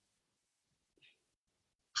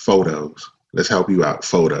photos. Let's help you out.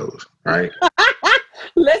 Photos, right?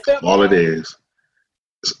 All it is.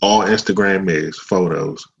 It's all Instagram is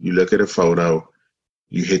photos. You look at a photo,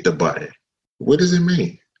 you hit the button. What does it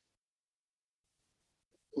mean?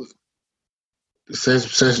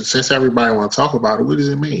 Since everybody want to talk about it, what does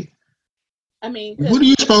it mean? I mean, what are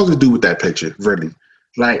you supposed to do with that picture, really?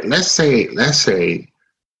 Like, let's say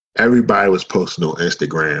everybody was posting on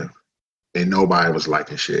Instagram and nobody was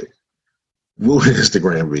liking shit. What would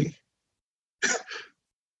Instagram be?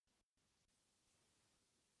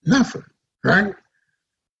 Nothing, right?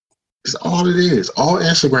 It's all it is. All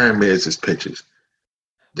Instagram is pictures.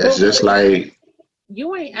 That's just like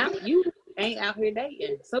you ain't out here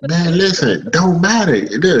dating. So man, listen, don't matter.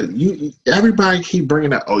 Look, everybody keep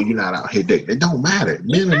bringing up, oh, you're not out here dating. It don't matter.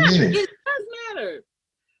 Men are men. It does matter.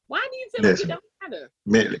 Why do you feel like it don't matter?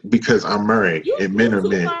 Men, because I'm married and men are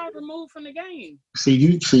men. Too far removed from the game.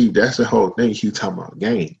 See, that's the whole thing. You talking about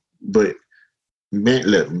game, but men,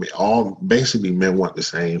 look, basically men want the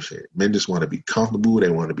same shit. Men just want to be comfortable. They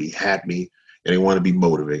want to be happy, and they want to be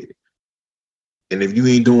motivated. And if you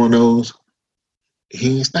ain't doing those,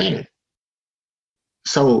 he ain't staying.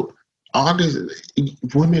 So all these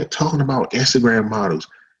women talking about Instagram models,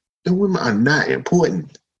 the women are not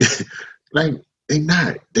important. Like, they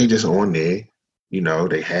not. They just on there,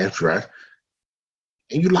 they half dressed,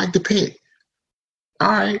 and you like to pick. All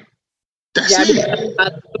right. That's it.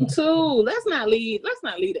 Too. Let's not leave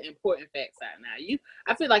the important facts out now.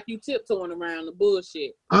 I feel like you tiptoeing around the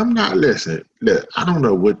bullshit. I'm not listening. Look, I don't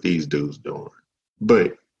know what these dudes doing,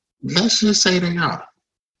 but let's just say they are.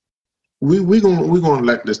 We're gonna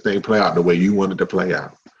let this thing play out the way you want it to play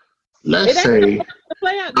out. Let's say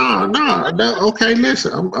no. Okay,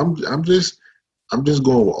 listen. I'm just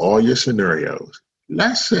going with all your scenarios.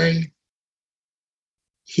 Let's say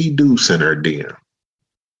he do send her a DM.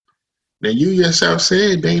 Now you yourself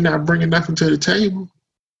said they not bringing nothing to the table,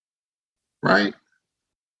 right?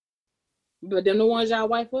 But them the ones y'all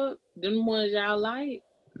wipe up, them the ones y'all like.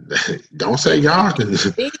 Don't say y'all.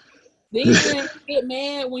 Then you get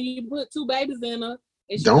mad when you put two babies in her.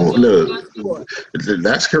 Don't look.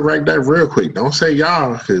 Let's correct that real quick. Don't say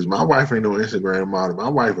y'all, because my wife ain't no Instagram model. My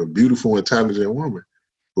wife a beautiful, intelligent woman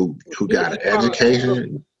who got an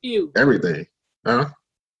education, everything. Huh?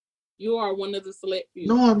 You are one of the select few.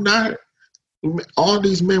 No, I'm not. All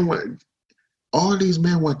these men want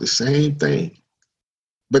the same thing,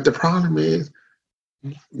 but the problem is,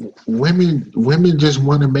 women just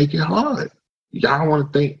want to make it hard. Y'all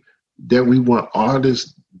want to think that we want all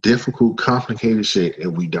this difficult, complicated shit,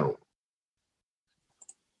 and we don't.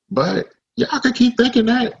 But y'all can keep thinking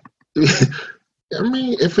that. I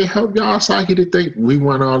mean, if it help y'all psyche to think we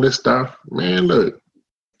want all this stuff, man, look,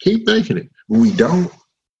 keep thinking it. We don't.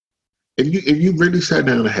 If you really sat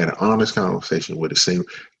down and had an honest conversation with a single,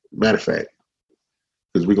 matter of fact,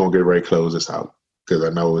 because we're gonna get ready to close this out, because I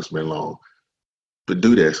know it's been long. But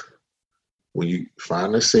do this. When you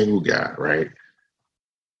find a single guy, right?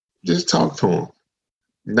 Just talk to him.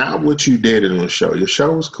 Not what you did in the show. Your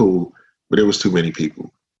show was cool, but it was too many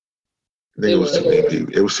people. It was too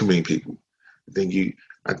many people.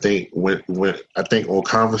 I think on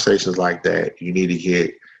conversations like that, you need to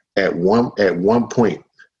get at one point,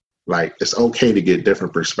 like, it's okay to get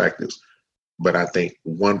different perspectives, but I think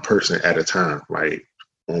one person at a time, like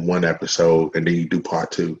on one episode, and then you do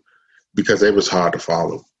part two, because it was hard to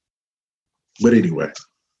follow. But anyway,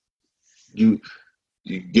 you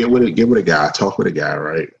get with a guy, talk with a guy,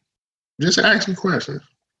 right? Just ask him questions.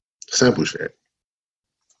 Simple shit.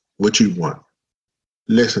 What you want.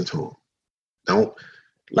 Listen to him. Don't,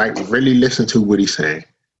 really listen to what he's saying.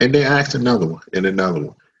 And then ask another one and another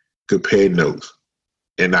one. Compare notes.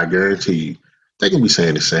 And I guarantee you, they can be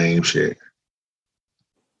saying the same shit.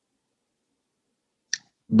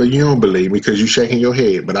 But you don't believe me because you're shaking your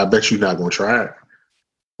head, but I bet you're not going to try it.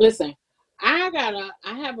 Listen, I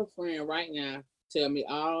have a friend right now. tell me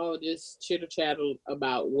all this chitter chatter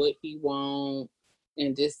about what he wants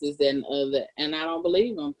and this, that, and the other. And I don't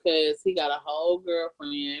believe him because he got a whole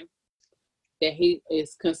girlfriend that he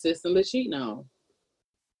is consistently cheating on.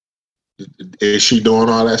 Is she doing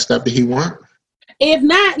all that stuff that he wants? If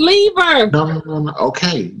not, leave her. No.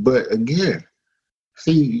 Okay, but again,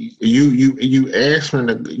 see, you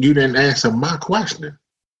answering you didn't answer my question.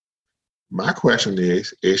 My question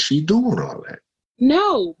is she doing all that?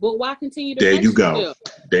 No, but why continue to? There you go.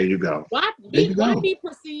 There you go. Why be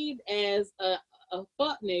perceived as a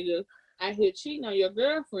fuck nigga out here cheating on your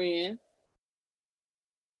girlfriend?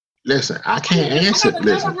 Listen, I can't answer.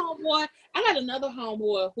 I got another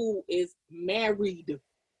homeboy who is married.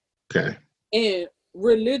 Okay. And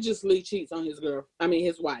religiously cheats on his girl. I mean,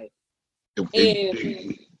 his wife.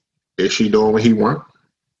 And is she doing what he wants?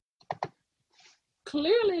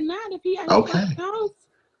 Clearly not. If he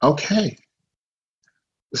okay.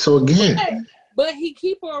 So again, but he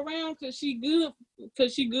keep her around because she good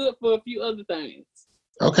for a few other things.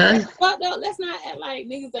 Okay. But though, let's not act like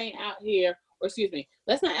niggas ain't out here. Or excuse me.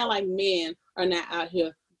 Let's not act like men are not out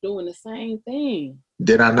here doing the same thing.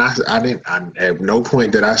 Did I not? At no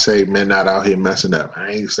point did I say men not out here messing up.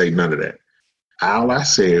 I ain't say none of that. All I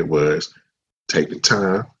said was take the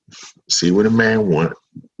time, see what a man want,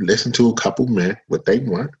 listen to a couple men what they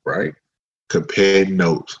want, right? Compare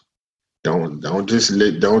notes. Don't just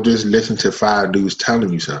listen to 5 dudes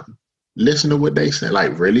telling you something. Listen to what they say.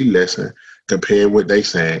 Like really listen, compare what they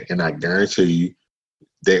saying, and I guarantee you,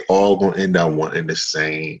 they all gonna end up wanting the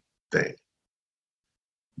same thing.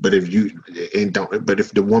 But if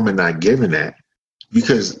the woman not giving that,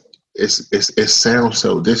 because it sounds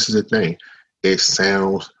so. This is the thing. It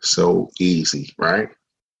sounds so easy, right?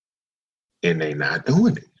 And they not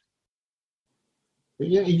doing it.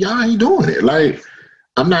 Yeah, y'all ain't doing it. Like,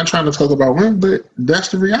 I'm not trying to talk about women, but that's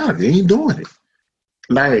the reality. They ain't doing it.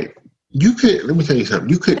 Like, let me tell you something.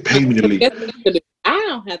 You could pay me to leave. I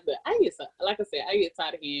don't have to. Like I said, I get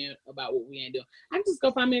tired of hearing about what we ain't doing. I can just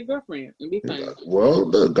go find me a girlfriend and be funny. Well,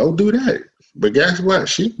 look, go do that. But guess what?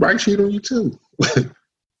 She might cheat on you too.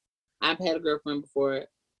 I've had a girlfriend before.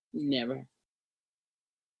 Never.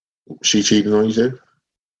 She cheated on you too?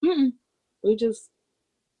 Mm-mm.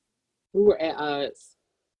 We were at odds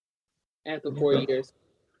after 4 years.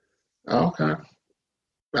 Okay.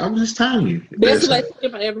 I'm just telling you. Best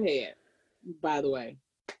relationship I ever had, by the way.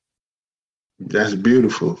 That's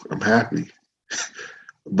beautiful. I'm happy.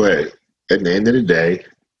 But at the end of the day,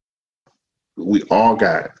 we all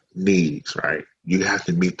got needs, right? You have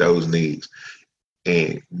to meet those needs.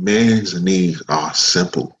 And men's needs are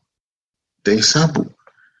simple. They simple.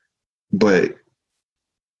 But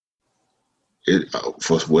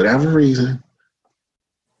for whatever reason,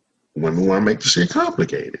 women want to make the shit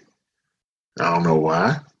complicated. I don't know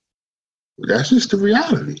why. That's just the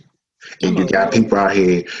reality. And you got people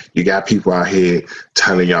out here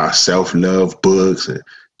telling y'all self-love books and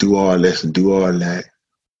do all this and do all that.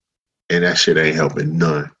 And that shit ain't helping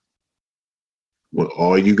none. What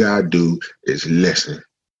all you gotta do is listen.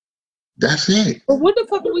 That's it. But what the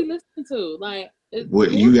fuck are we listening to? Like,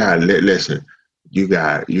 you gotta listen. You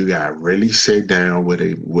got really sit down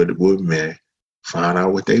with men, find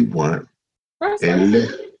out what they want, first and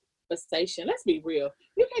conversation. Let's be real.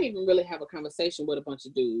 You can't even really have a conversation with a bunch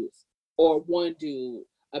of dudes or one dude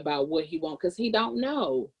about what he wants because he don't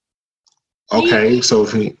know. Okay, so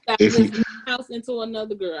if he house into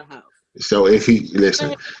another girl house. So if he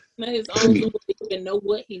listen, his own he even know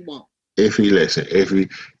what he wants. If he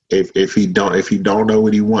don't know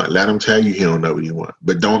what he want, let him tell you he don't know what he want.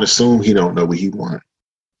 But don't assume he don't know what he want.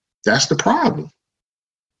 That's the problem.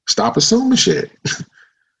 Stop assuming shit.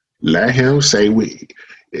 Let him say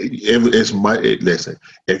listen,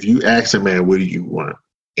 if you ask a man what do you want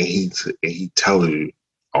and he tells you,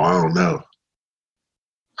 oh, I don't know.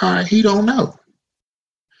 All right, he don't know.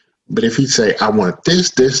 But if he say, I want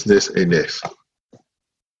this, this, this, and this,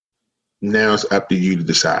 now it's up to you to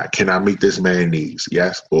decide. Can I meet this man's needs?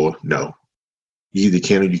 Yes or no. You either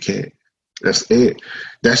can or you can't. That's it.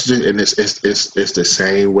 That's just, and it's the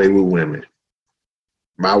same way with women.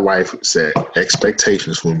 My wife set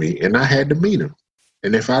expectations for me, and I had to meet them.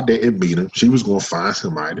 And if I didn't meet them, she was going to find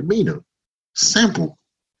somebody to meet them. Simple.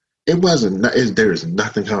 There is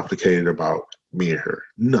nothing complicated about me and her.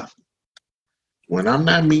 Nothing. When I'm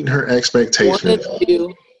not meeting her expectations,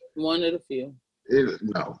 one of the few.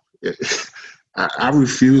 I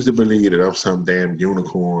refuse to believe that I'm some damn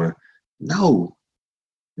unicorn. No,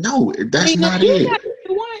 that's not it.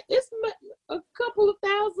 It's a couple of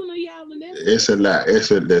thousand of y'all in this. It's a lot.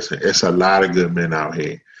 It's a lot of good men out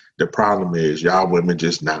here. The problem is y'all women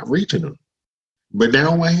just not reaching them. But they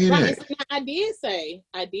don't want to hear Right. that. So I did say,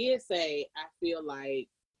 I feel like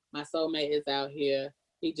my soulmate is out here.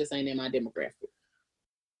 He just ain't in my demographic.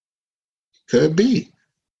 Could be.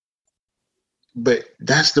 But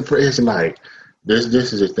that's the it's like this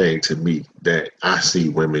is a thing to me that I see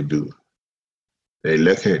women do. They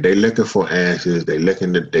looking for answers. They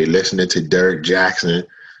listening to Derek Jackson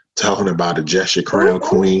talking about adjust your crown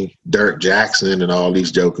queen, Derek Jackson and all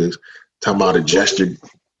these jokers talking about adjust your.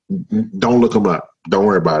 Don't look him up. Don't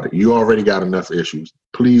worry about it. You already got enough issues.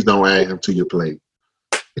 Please don't add him to your plate.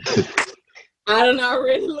 I don't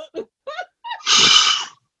already look.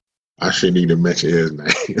 I shouldn't even mention his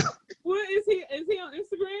name. What is he? Is he on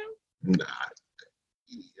Instagram? Nah.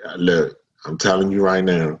 Look, I'm telling you right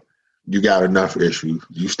now, you got enough issues.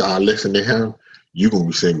 You start listening to him, you're gonna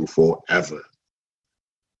be single forever.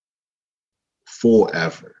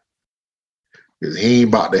 Forever. Because he ain't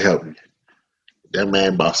about to help you. That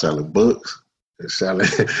man about selling books and selling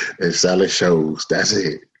shows. That's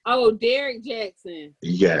it. Oh, Derek Jackson.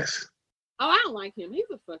 Yes. Oh, I don't like him. He's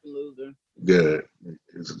a fucking loser. Good.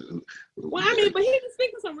 Well, I mean, but he was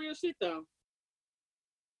speaking some real shit though.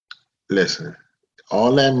 Listen,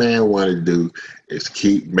 all that man wanted to do is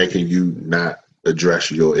keep making you not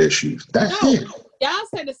address your issues. That's it. Y'all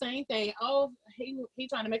say the same thing. Oh, he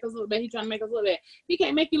trying to make us look bad. He trying to make us look bad. He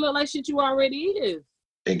can't make you look like shit you already is.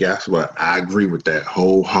 And guess what? I agree with that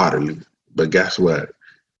wholeheartedly. But guess what?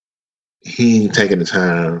 He ain't taking the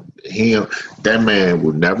time. That man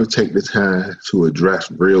will never take the time to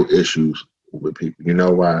address real issues with people. You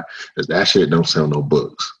know why? Because that shit don't sell no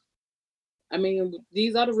books. I mean,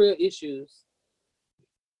 these are the real issues.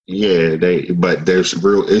 Yeah, but there's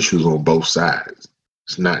real issues on both sides.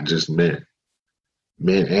 It's not just men.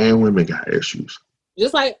 Men and women got issues.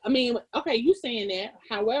 Just like, I mean, okay, you saying that.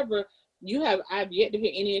 However, I've yet to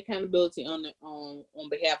hear any accountability on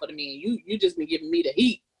behalf of the men. You just been giving me the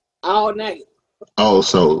heat all night. Oh,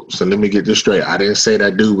 so let me get this straight. I didn't say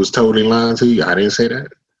that dude was totally lying to you. I didn't say that.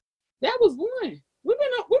 That was one. We've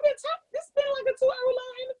been talking. This has been like a 2-hour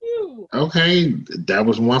long interview. Okay, that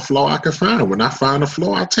was one flaw I could find. When I find a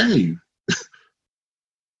flaw, I'll tell you.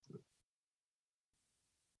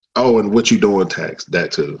 Oh, and what you doing, Tax?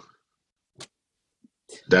 That too.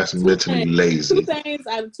 That's mentally lazy. 2 things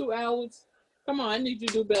out of 2 hours. Come on, I need you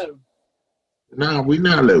to do better. No, we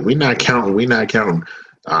not counting. We not counting.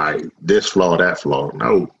 All right, this flaw, that flaw.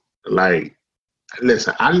 No, like,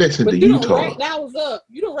 listen. I listen to you talk.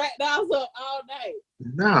 You don't rack those up all night.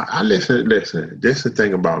 Nah, I listen. Listen, this is the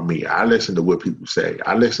thing about me. I listen to what people say.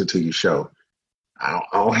 I listen to your show. I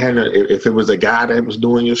don't have no, if it was a guy that was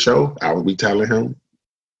doing your show, I would be telling him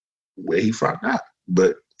where he found out.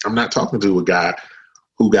 But I'm not talking to a guy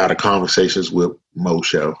who got a conversations with Mo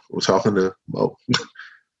show. I'm talking to Mo.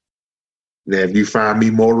 Now, if you find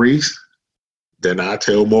me Maurice, then I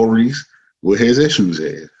tell Maurice what his issues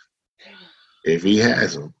is, if he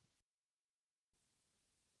has them.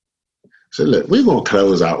 So look, we're gonna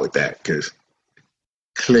close out with that because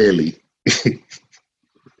clearly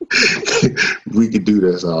we could do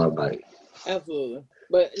this all night. Absolutely,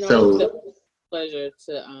 but no, it's a pleasure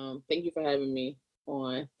to thank you for having me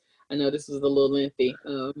on. I know this was a little lengthy.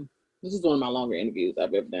 This is one of my longer interviews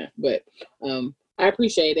I've ever done, but I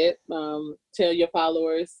appreciate it. Tell your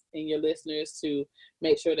followers and your listeners to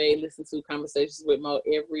make sure they listen to Conversations with Mo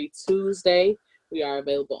every Tuesday. We are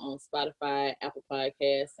available on Spotify, Apple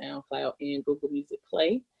Podcasts, SoundCloud, and Google Music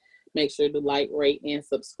Play. Make sure to like, rate, and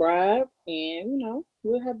subscribe. And,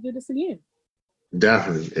 we'll have to do this again.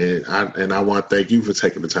 Definitely. And I want to thank you for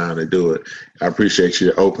taking the time to do it. I appreciate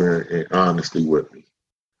your open and honesty with me.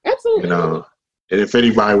 Absolutely. And if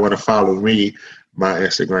anybody want to follow me, my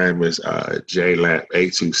Instagram is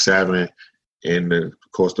JLamp827. And of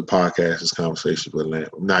course, the podcast is Conversations with Lamp.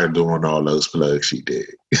 I'm not doing all those plugs she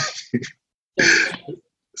did.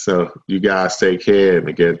 So you guys take care. And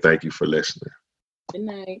again, thank you for listening. Good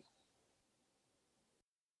night.